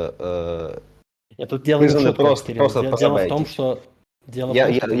 которые тут дело не в шутках, просто дело в том, что... Я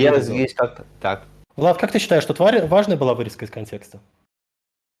есть как-то так. Влад, как ты считаешь, тут важная была вырезка из контекста?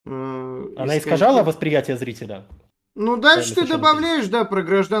 Она искажала восприятие зрителя? Ну, дальше ты добавляешь, да, про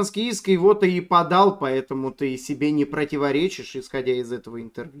гражданский иск, его ты и подал, поэтому ты себе не противоречишь, исходя из этого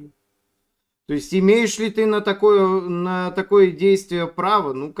интервью. То есть, имеешь ли ты на такое действие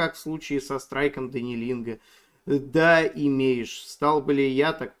право, ну, как в случае со страйком Данилинга? Да, имеешь. Стал бы ли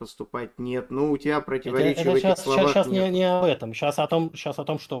я так поступать? Нет. Ну, у тебя противоречия в этих словах сейчас нет. не об этом. Сейчас о том,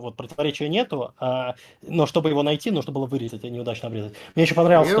 что вот противоречия нету, но чтобы его найти, нужно было вырезать, а неудачно обрезать. Мне еще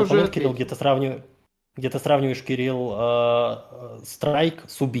понравился тот момент, Кирилл, где ты сравниваешь, Кирилл, страйк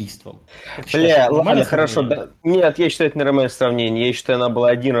с убийством. Бля, ладно, хорошо. Да. Нет, я считаю, это нормальное сравнение. Я считаю, она была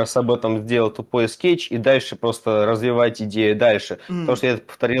один раз об этом сделать тупой скетч, и дальше просто развивать идею дальше. Потому что я это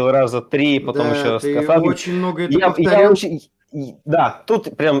повторил раза 3, потом да, еще ты сказал. очень много это повторял. Да,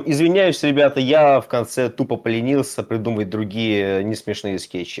 тут прям извиняюсь, ребята, я в конце тупо поленился придумать другие несмешные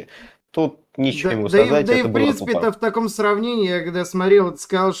скетчи. Тут ничего не могу сказать, да это и в принципе-то в таком сравнении, я когда смотрел,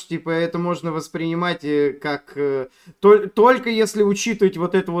 сказал, что типа это можно воспринимать как только если учитывать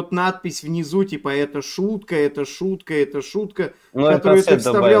вот эту вот надпись внизу, типа это шутка, которую ты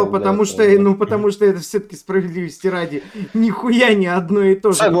вставлял, потому что это все-таки справедливости ради нихуя не одно и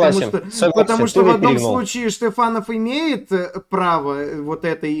то же. Потому что в одном случае Штефанов имеет право вот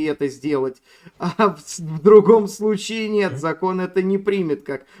это и это сделать, а в другом случае нет, закон это не примет,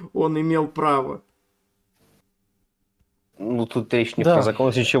 как он имел право. Ну, тут речь не про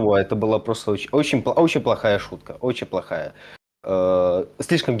закон, ничего. Это была просто очень плохая шутка. Очень плохая.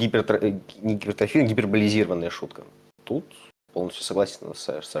 Слишком гиперболизированная шутка. Тут полностью согласен,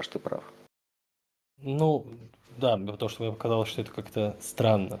 Саш, ты прав. Ну, да, потому что мне показалось, что это как-то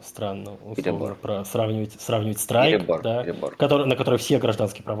странно, условно, сравнивать страйк, на который все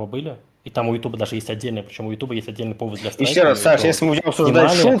гражданские права были, и там у Ютуба даже есть отдельное, причем у Ютуба есть отдельный повод для страйка. Еще раз, Саш, если мы будем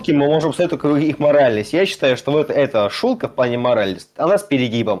обсуждать шутки, мы можем обсуждать только их моральность. Я считаю, что вот эта шутка в плане моральности, она с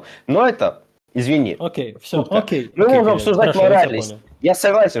перегибом, но это, извини. Окей, все, окей. Мы можем обсуждать моральность. Я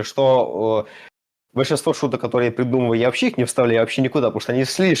согласен, что... Большинство шуток, которые я придумываю, я вообще их не вставляю вообще никуда, потому что они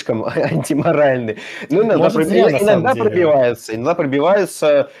слишком антиморальны. Но иногда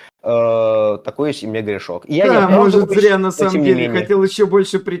пробивается такой себе грешок. Может зря на самом деле. Хотел еще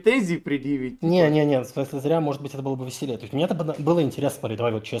больше претензий предъявить. Не, в смысле зря, может быть, это было бы веселее. То есть мне это было интересно смотреть,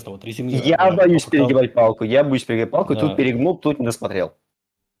 давай вот честно, вот резюмируем. Я боюсь перегибать палку, тут перегнул, тут не досмотрел.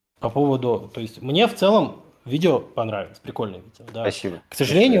 По поводу, то есть мне в целом видео понравилось, прикольное видео. Да. Спасибо. К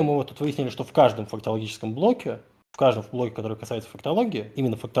сожалению, мы вот тут выяснили, что в каждом фактологическом блоке, в каждом блоке, который касается фактологии,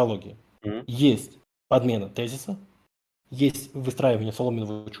 именно фактологии, есть подмена тезиса, есть выстраивание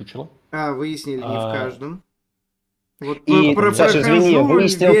соломенного чучела. Выяснили не в каждом. Вот и, Саша, извини,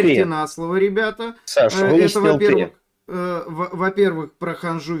 выяснил верьте на слово, ребята. Саша, выяснил ты. Во-первых, про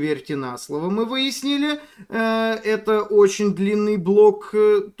ханжу верьте на слово мы выяснили. Это очень длинный блок.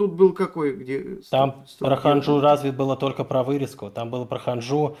 Тут был какой? Где? Там про ханжу разве было только про вырезку. Там было про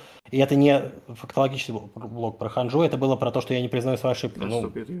ханжу. И это не фактологический блок про ханжу. Это было про то, что я не признаю свою ошибку.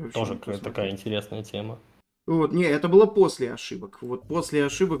 Тоже такая интересная тема. Вот, не, это было после ошибок. Вот после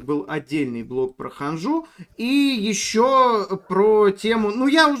ошибок был отдельный блок про ханжу. И еще про тему... Ну,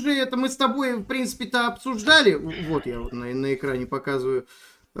 я уже это мы с тобой, в принципе-то, обсуждали. Вот я вот на экране показываю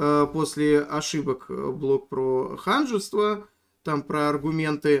после ошибок блок про ханжество. Там про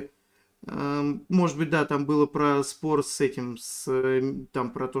аргументы. Может быть, да, там было про спор с этим, там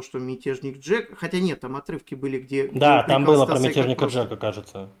про то, что мятежник Джек. Хотя нет, там отрывки были, где... Да, где там упрекал было про Стаса мятежника Козловского. Джека,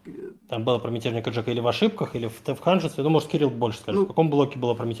 кажется. Там было про мятежника Джека или в ошибках, или в ханжестве. Ну, может, Кирилл больше скажет. Ну, в каком блоке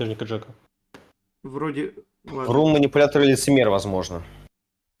было про мятежника Джека? Вроде... Ладно. Врун, манипулятор или лицемер, возможно.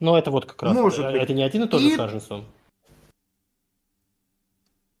 Ну, это вот как раз. Может быть. Это не один и тот же И- с ханжеством.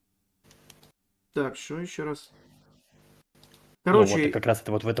 Так, что еще раз? Ну, вот, Короче, и как раз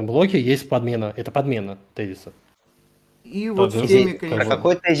это вот в этом блоке есть подмена. Это подмена тезиса. и вот в Подожди, теме, Про конечно...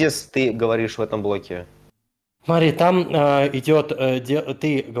 какой тезис ты говоришь в этом блоке? Смотри, там идет,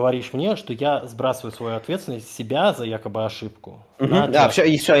 ты говоришь мне, что я сбрасываю свою ответственность с себя за якобы ошибку. на Да,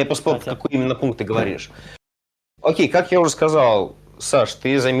 тех. все, я просто Хотя- какой именно пункт ты говоришь. Окей, как я уже сказал, Саш,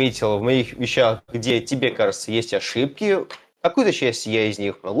 ты заметил в моих вещах, где тебе кажется есть ошибки. Какую-то часть я из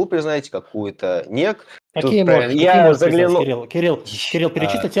них могу признать, какую-то нет. Какие Тут, можешь, я какие можешь заглянул- признать, Кирилл,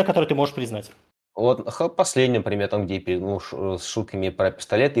 перечисли те, которые ты можешь признать. Вот последний, например, там, где я перегнул с шутками про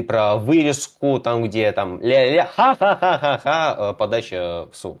пистолет и про вырезку, там, где там ля-ля, ха-ха-ха-ха-ха, подача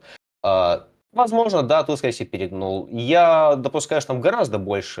в суд. Возможно, да, тут, скорее всего, перегнул. Я допускаю, что там гораздо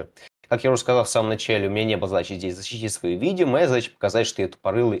больше. Как я уже сказал в самом начале, у меня не было задачи здесь защитить свое видео, моя задача показать, что я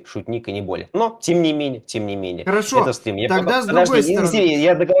тупорылый шутник и не более. Но, тем не менее. Хорошо, это стрим. тогда с другой стороны.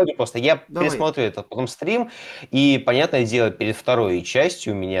 Я договорю просто. Я Давай. пересмотрю этот потом стрим, и, понятное дело, перед второй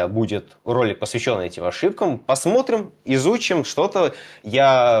частью у меня будет ролик, посвященный этим ошибкам. Посмотрим, изучим что-то.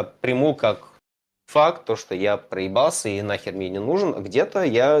 Я приму как факт, то, что я проебался и нахер мне не нужен, а где-то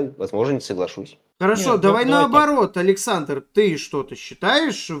я, возможно, не соглашусь. Хорошо, Нет, давай давай наоборот, Александр, ты что-то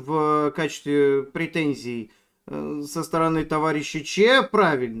считаешь в качестве претензий со стороны товарища Че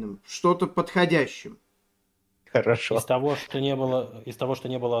правильным, что-то подходящим? Хорошо. Из того, что не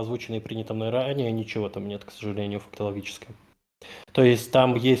было озвучено и принято мной ранее, ничего там нет, к сожалению, фактологически. То есть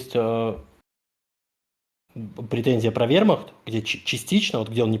там есть претензия про вермахт, где частично, вот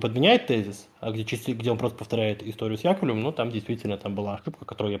где он не подменяет тезис, а где он просто повторяет историю с Яковлевым, ну там действительно там была ошибка,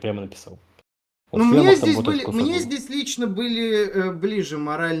 которую я прямо написал. Вот Ну, с мне вермахтом здесь, вот этот кусок мне был. здесь лично были ближе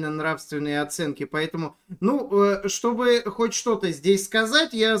морально-нравственные оценки, поэтому, чтобы хоть что-то здесь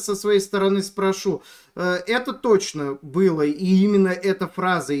сказать, я со своей стороны спрошу. Это точно было, и именно эта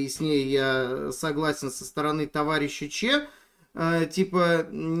фраза, и с ней я согласен со стороны товарища Че, типа,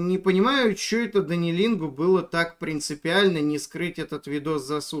 не понимаю, что это Данилингу было так принципиально не скрыть этот видос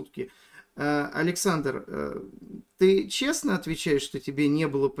за сутки. Александр, ты честно отвечаешь, что тебе не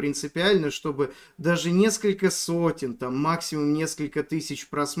было принципиально, чтобы даже несколько сотен, там максимум несколько тысяч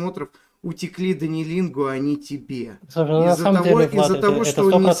просмотров утекли Данилингу, а не тебе? Слушай, ну, на самом деле, Влад, Из-за того, это что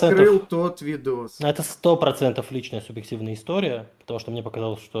он не 100%. скрыл тот видос. Это 100% личная субъективная история, потому что мне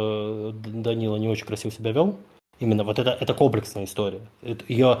показалось, что Данила не очень красиво себя вел. Именно вот это комплексная история.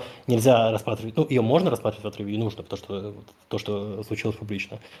 Ее нельзя рассматривать, ее можно рассматривать в отрыве, и нужно, потому что то, что случилось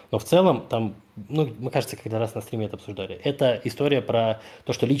публично. Но в целом там, мы, кажется, когда раз на стриме это обсуждали, это история про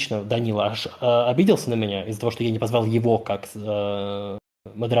то, что лично Данила аж обиделся на меня из-за того, что я не позвал его как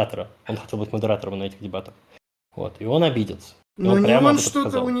модератора. Он хотел быть модератором на этих дебатах. Вот, и он обиделся. И Но он не прямо он об этом что-то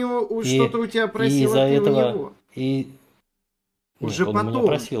сказал. что-то у тебя просил, из-за а ты у этого него. Уже он потом. меня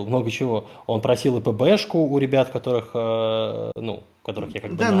просил много чего. Он просил и ПБшку у ребят, которых я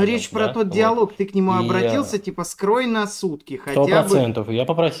как бы Да, но нанял, речь про да, тот вот. диалог, ты к нему И, обратился, типа, скрой на сутки, хотя бы... 100%. Я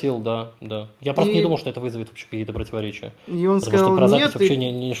попросил, да. Я просто И- не думал, что это вызовет вообще какие-то противоречия. И он Потому сказал, что про запись нет, вообще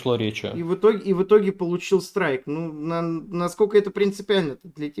не шло речи. и в итоге получил страйк. Ну, насколько это принципиально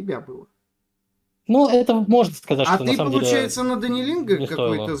для тебя было? Ну, это можно сказать, А что ты, на самом получается, деле на Данилинга не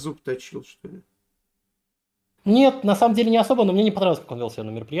какой-то стоило. зуб точил, что ли? Нет, на самом деле не особо, но мне не понравилось, как он вел себя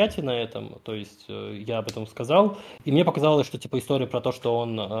на мероприятии на этом. То есть я об этом сказал. И мне показалось, что типа история про то, что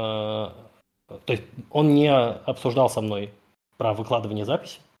он... то есть он не обсуждал со мной про выкладывание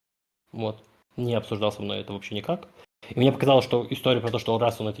записи. Вот. Не обсуждал со мной это вообще никак. И мне показалось, что история про то, что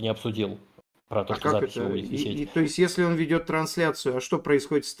раз он это не обсудил, про то, А что как запись это? его будет висеть. То есть, если он ведет трансляцию, а что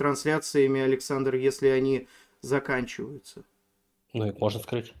происходит с трансляциями, Александр, если они заканчиваются? Ну, их можно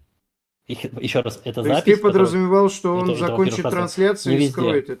скрыть. Еще раз, это То есть, запись, ты подразумевал, что он это, закончит во-первых, трансляцию не и везде.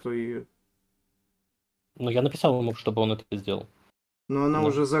 скроет эту ее? Ну, я написал ему, чтобы он это сделал. Но она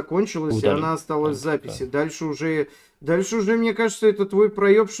уже закончилась, Удалить. и она осталась в записи. Дальше уже, мне кажется, это твой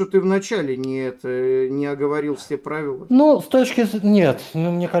проеб, что ты вначале не оговорил все правила. Ну, с точки зрения...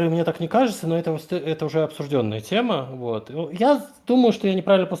 Нет, мне так не кажется, но это уже обсужденная тема. Вот. Я думаю, что я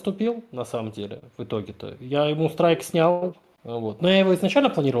неправильно поступил, на самом деле, в итоге-то. Я ему страйк снял, вот. Но я его изначально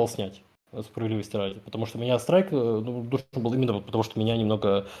планировал снять, справедливости ради, потому что меня страйк должен был именно потому, что меня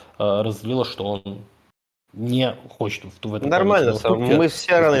немного разозлило, что он не хочет в этом. Нормально, мы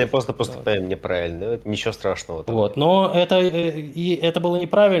все рано или поздно поступаем неправильно, ничего страшного. Вот, но это было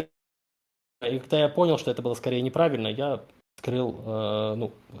неправильно, и когда я понял, что это было скорее неправильно, я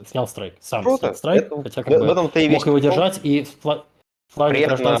снял страйк. Сам снял страйк, хотя как бы мог его держать, и в плане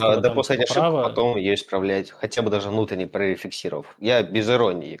гражданского допускать ошибку, права... потом ее исправлять, хотя бы даже внутренне прорефлексировав. Я без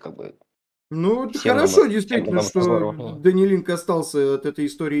иронии, как бы. Ну, это хорошо, действительно, что Данилинк остался от этой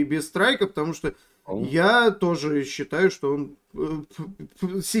истории без страйка, потому что я тоже считаю, что он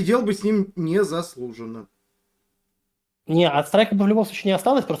сидел бы с ним незаслуженно. Не, от страйка бы в любом случае не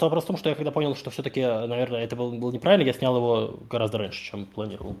осталось, просто вопрос в том, что я когда понял, что все-таки, наверное, это было неправильно, я снял его гораздо раньше, чем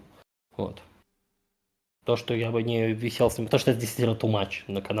планировал. Вот. То, что я бы не висел с ним, потому что это действительно too much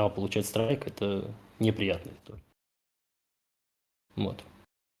на канал получать страйк, это неприятная история. Вот.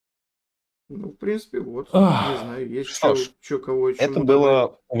 Ну, в принципе, вот. Не знаю, есть что кого. Это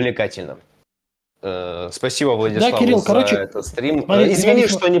было увлекательно. Спасибо, Владислав, Кирилл, за этот стрим. Смотри, извини,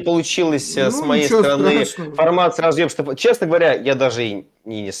 что не получилось с моей стороны формат разъем. Честно говоря, я даже и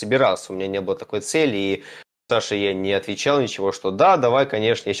не собирался, у меня не было такой цели, и Саше я не отвечал ничего, что да, давай,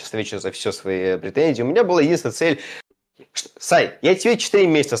 конечно, я сейчас отвечу за все свои претензии. У меня была единственная цель. Сай, я тебе 4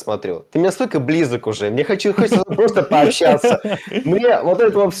 месяца смотрю. Ты мне настолько близок уже. Мне хочется просто пообщаться. Мне вот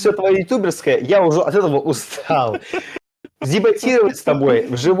это вот все твое ютуберское, я уже от этого устал. Дебатировать с тобой,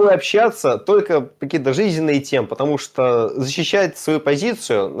 вживую общаться, только какие-то жизненные темы, потому что защищать свою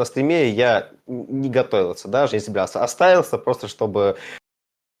позицию на стриме я не готовился, даже не собирался. Оставился просто, чтобы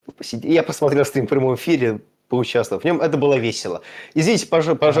посидеть. Я посмотрел стрим в прямом эфире, поучаствовав в нем, это было весело. Извините,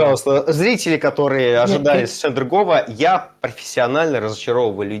 пожалуйста, зрители, которые ожидали совершенно другого, я профессионально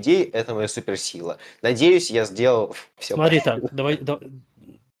разочаровываю людей, это моя суперсила. Надеюсь, я сделал все. Смотри так,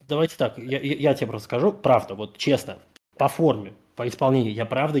 давайте так, я тебе просто скажу, правда, вот честно, по форме, по исполнению,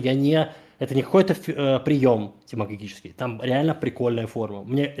 это не какой-то прием демагогический, там реально прикольная форма.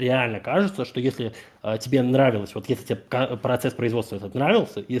 Мне реально кажется, что если тебе нравилось, вот если тебе процесс производства этот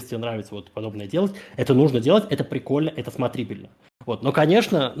нравился, если тебе нравится вот подобное делать, это нужно делать, это прикольно, это смотрибельно. Вот. Но,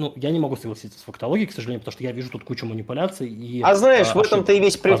 конечно, я не могу согласиться с фактологией, к сожалению, потому что я вижу тут кучу манипуляций. И, знаешь, в этом-то и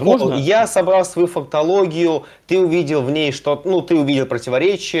весь прикол. Возможно... Я собрал свою фактологию, ты увидел в ней что-то, ты увидел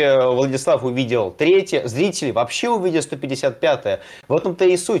противоречие, Владислав увидел третье, зрители вообще увидели 155-е. В этом-то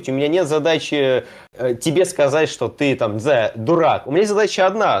и суть. У меня нет задачи тебе сказать, что ты там, не знаю, дурак. У меня задача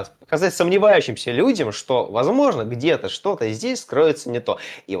одна — показать сомневающимся людям, что, возможно, где-то что-то здесь скроется не то.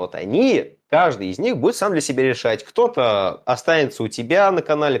 И вот каждый из них будет сам для себя решать. Кто-то останется у тебя на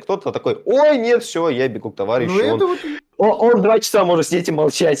канале, кто-то такой: ой, нет, все, я бегу к товарищу. Он 2 часа может сидеть и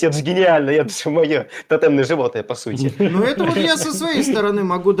молчать. Это же гениально. Это же мое тотемное животное, по сути. Ну, это вот я со своей стороны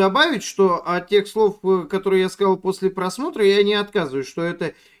могу добавить, что от тех слов, которые я сказал после просмотра, я не отказываюсь, что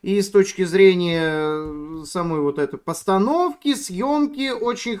это и с точки зрения самой вот этой постановки, съемки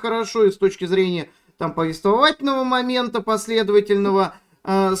очень хорошо, и с точки зрения там повествовательного момента последовательного,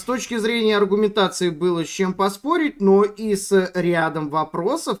 с точки зрения аргументации было с чем поспорить, но и с рядом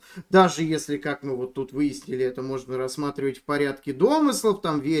вопросов, даже если, как мы вот тут выяснили, это можно рассматривать в порядке домыслов,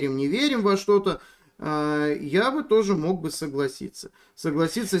 там верим, не верим во что-то, я бы тоже мог бы согласиться.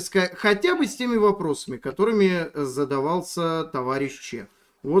 Хотя бы с теми вопросами, которыми задавался товарищ Че.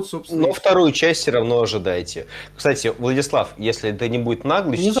 Вот, собственно. Но вторую часть все равно ожидайте. Кстати, Владислав, если это не будет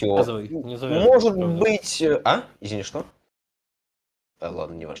наглостью, не завязывай, может быть... Извини, что?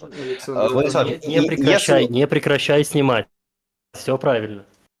 Ладно, неважно. Владислав, не прекращай снимать. Все правильно.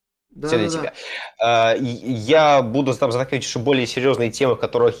 Все для тебя. Я буду там заталкивать еще более серьезные темы, в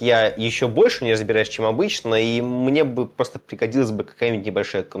которых я еще больше не разбираюсь, чем обычно, и мне бы просто пригодилась бы какая-нибудь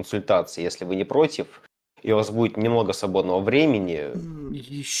небольшая консультация, если вы не против, и у вас будет немного свободного времени.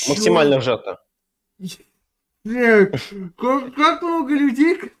 Максимально сжато. Как много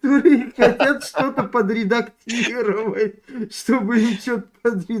людей, которые хотят что-то подредактировать, чтобы им что-то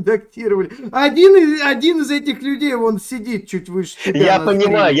подредактировали. Один из этих людей, он сидит чуть выше тебя. Я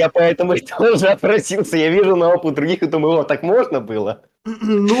понимаю, я поэтому и тоже отпросился. Я вижу на опыт других и думаю, так можно было?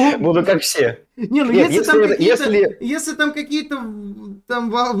 Буду как все. Не, ну если там какие-то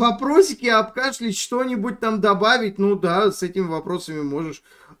там вопросики обкашлять, что-нибудь там добавить, ну да, с этими вопросами можешь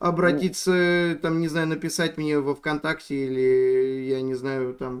обратиться, там, не знаю, написать мне во ВКонтакте или, я не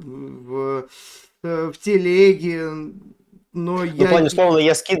знаю, там, в телеге. Но Ну, в плане, условно,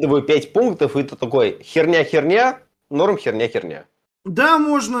 я скидываю 5 пунктов, и ты такой, херня-херня, норм, херня-херня. Да,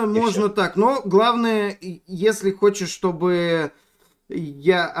 можно всё. так, но главное, если хочешь, чтобы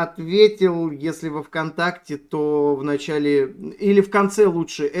я ответил, если во ВКонтакте, то в начале, или в конце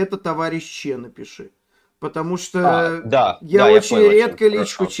лучше, это товарищ Че напиши. Потому что Да, я я очень понял, о чём редко ты,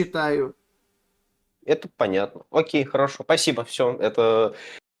 личку хорошо. читаю. Это понятно. Окей, хорошо, спасибо, все.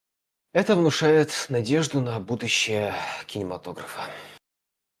 Это внушает надежду на будущее кинематографа.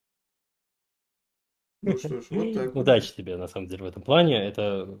 Ну что ж, вот так вот. Удачи тебе, на самом деле, в этом плане.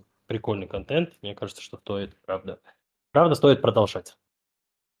 Это прикольный контент. Мне кажется, что стоит, правда. Правда, стоит продолжать.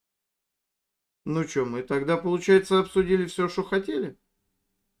 Ну что, мы тогда, получается, обсудили все, что хотели?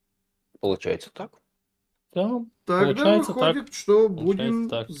 Получается так. Да, Тогда получается выходит, так. что Получается будем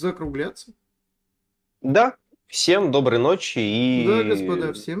так. закругляться. Да, всем доброй ночи Да, и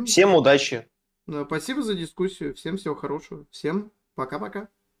господа, всем всем удачи. спасибо за дискуссию. Всем всего хорошего. Всем пока-пока.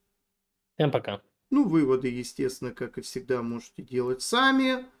 Всем пока. Ну, выводы, естественно, как и всегда, можете делать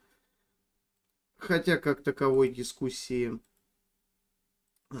сами. Хотя, как таковой дискуссии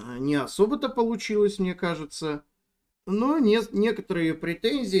не особо-то получилось, мне кажется. Но некоторые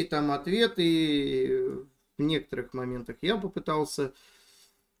претензии, там ответы, в некоторых моментах я попытался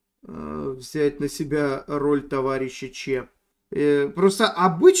взять на себя роль товарища Че. Просто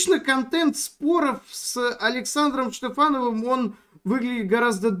обычно контент споров с Александром Штефановым, он выглядит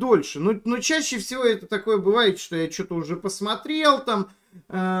гораздо дольше. Но чаще всего это такое бывает, что я что-то уже посмотрел, там,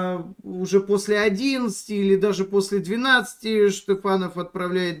 уже после 11 или даже после 12 Штефанов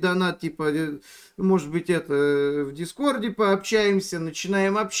отправляет донат, типа, может быть, это в Дискорде пообщаемся,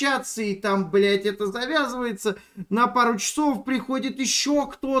 начинаем общаться, и там, блядь, это завязывается. На пару часов приходит еще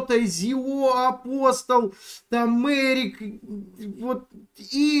кто-то, Зио, Апостол, там, Мэрик, вот,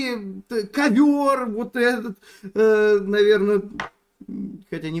 и ковер, вот этот, наверное,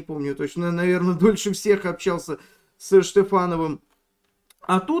 хотя не помню точно, наверное, дольше всех общался с Штефановым.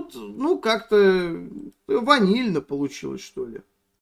 А тут, ну, как-то ванильно получилось, что ли.